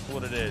fishing pole. It's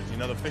what it is. You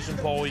know, the fishing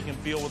pole, you can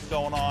feel what's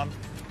going on.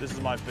 This is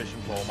my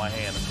fishing pole, my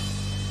hand.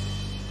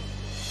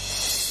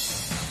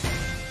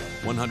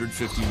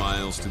 150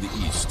 miles to the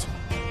east.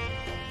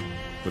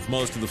 With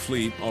most of the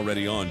fleet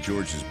already on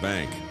George's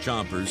Bank,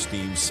 Chomper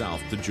steams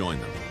south to join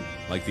them.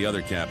 Like the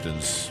other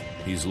captains,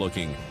 he's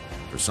looking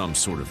for some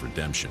sort of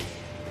redemption.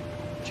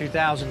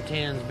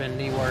 2010's been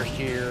the worst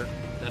year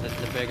that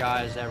the Big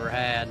Eye's ever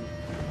had.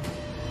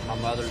 My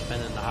mother's been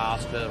in the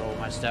hospital.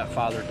 My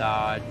stepfather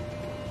died.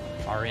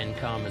 Our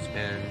income has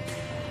been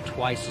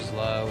twice as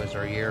low as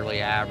our yearly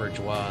average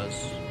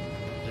was.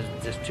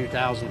 This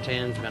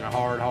 2010's been a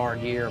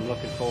hard year. I'm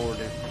looking forward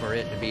for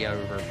it to be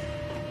over.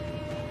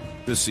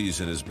 This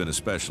season has been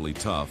especially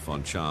tough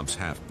on Chomp's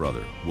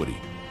half-brother, Woody.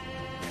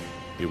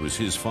 It was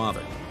his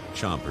father,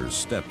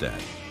 Chomper's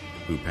stepdad,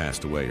 who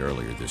passed away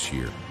earlier this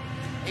year.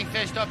 He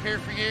fished up here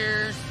for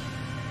years.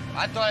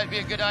 I thought it'd be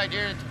a good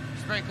idea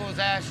to sprinkle his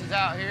ashes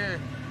out here.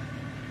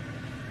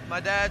 My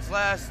dad's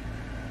last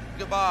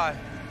goodbye.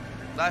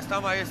 Last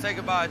time I get to say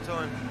goodbye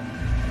to him.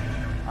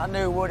 I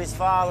knew Woody's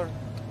father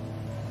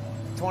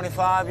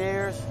 25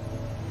 years.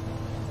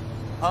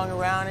 Hung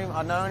around him,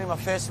 I known him, I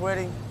fished with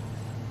him.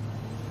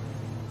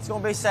 It's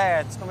gonna be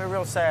sad, it's gonna be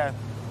real sad.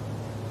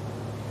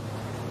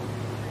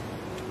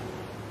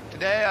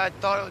 Today I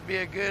thought it would be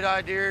a good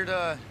idea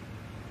to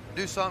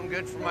do something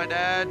good for my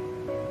dad.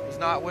 He's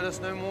not with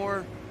us no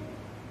more.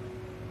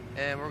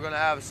 And we're gonna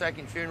have a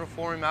second funeral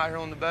for him out here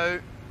on the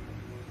boat.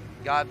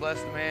 God bless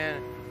the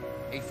man.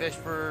 He fished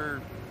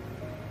for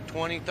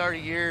 20, 30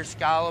 years,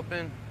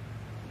 scalloping.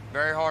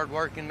 Very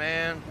hard-working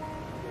man.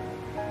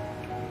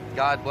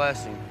 God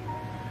bless him.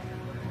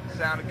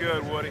 Sounded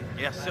good, Woody.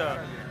 Yes,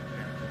 sir.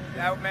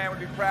 That man would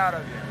be proud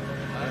of you.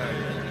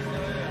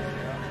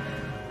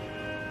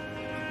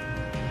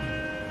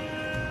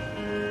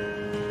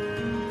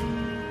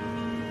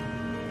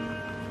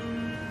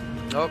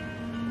 Nope.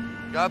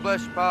 God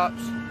bless you,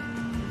 Pops.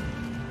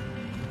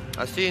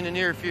 I'll see you in the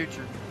near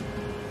future.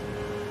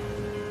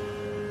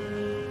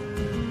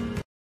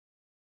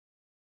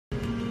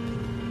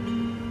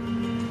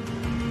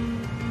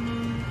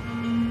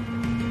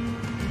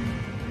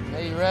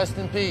 May you rest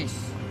in peace.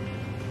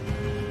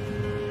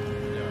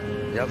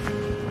 Yep.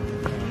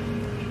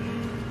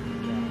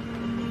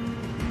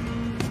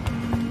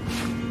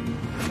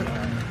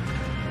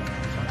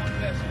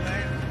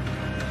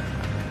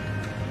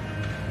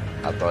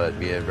 I thought it'd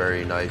be a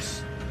very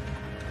nice,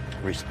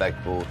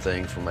 respectful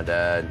thing for my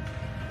dad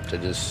to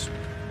just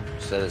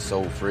set his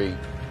soul free.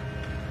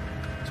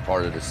 It's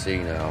part of the sea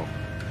now.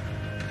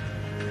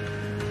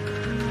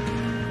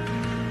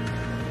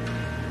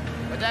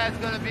 My dad's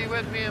gonna be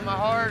with me in my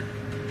heart,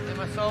 in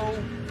my soul,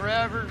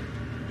 forever.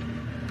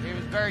 He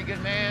was a very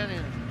good man,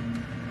 and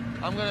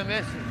I'm gonna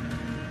miss him.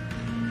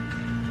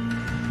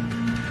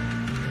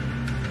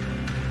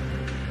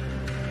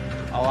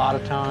 A lot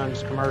of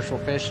times, commercial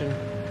fishing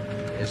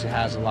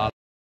has a lot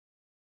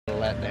of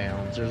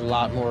letdowns. There's a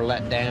lot more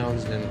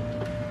letdowns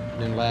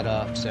than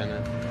let-ups in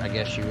it, I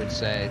guess you would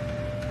say.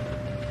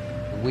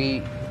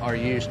 We are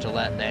used to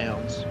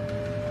letdowns.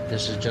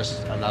 This is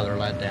just another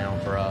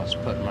letdown for us,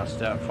 putting my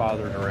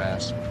stepfather to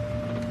rest.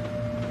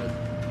 But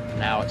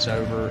now it's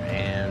over,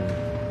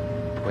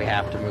 and we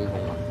have to move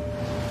on.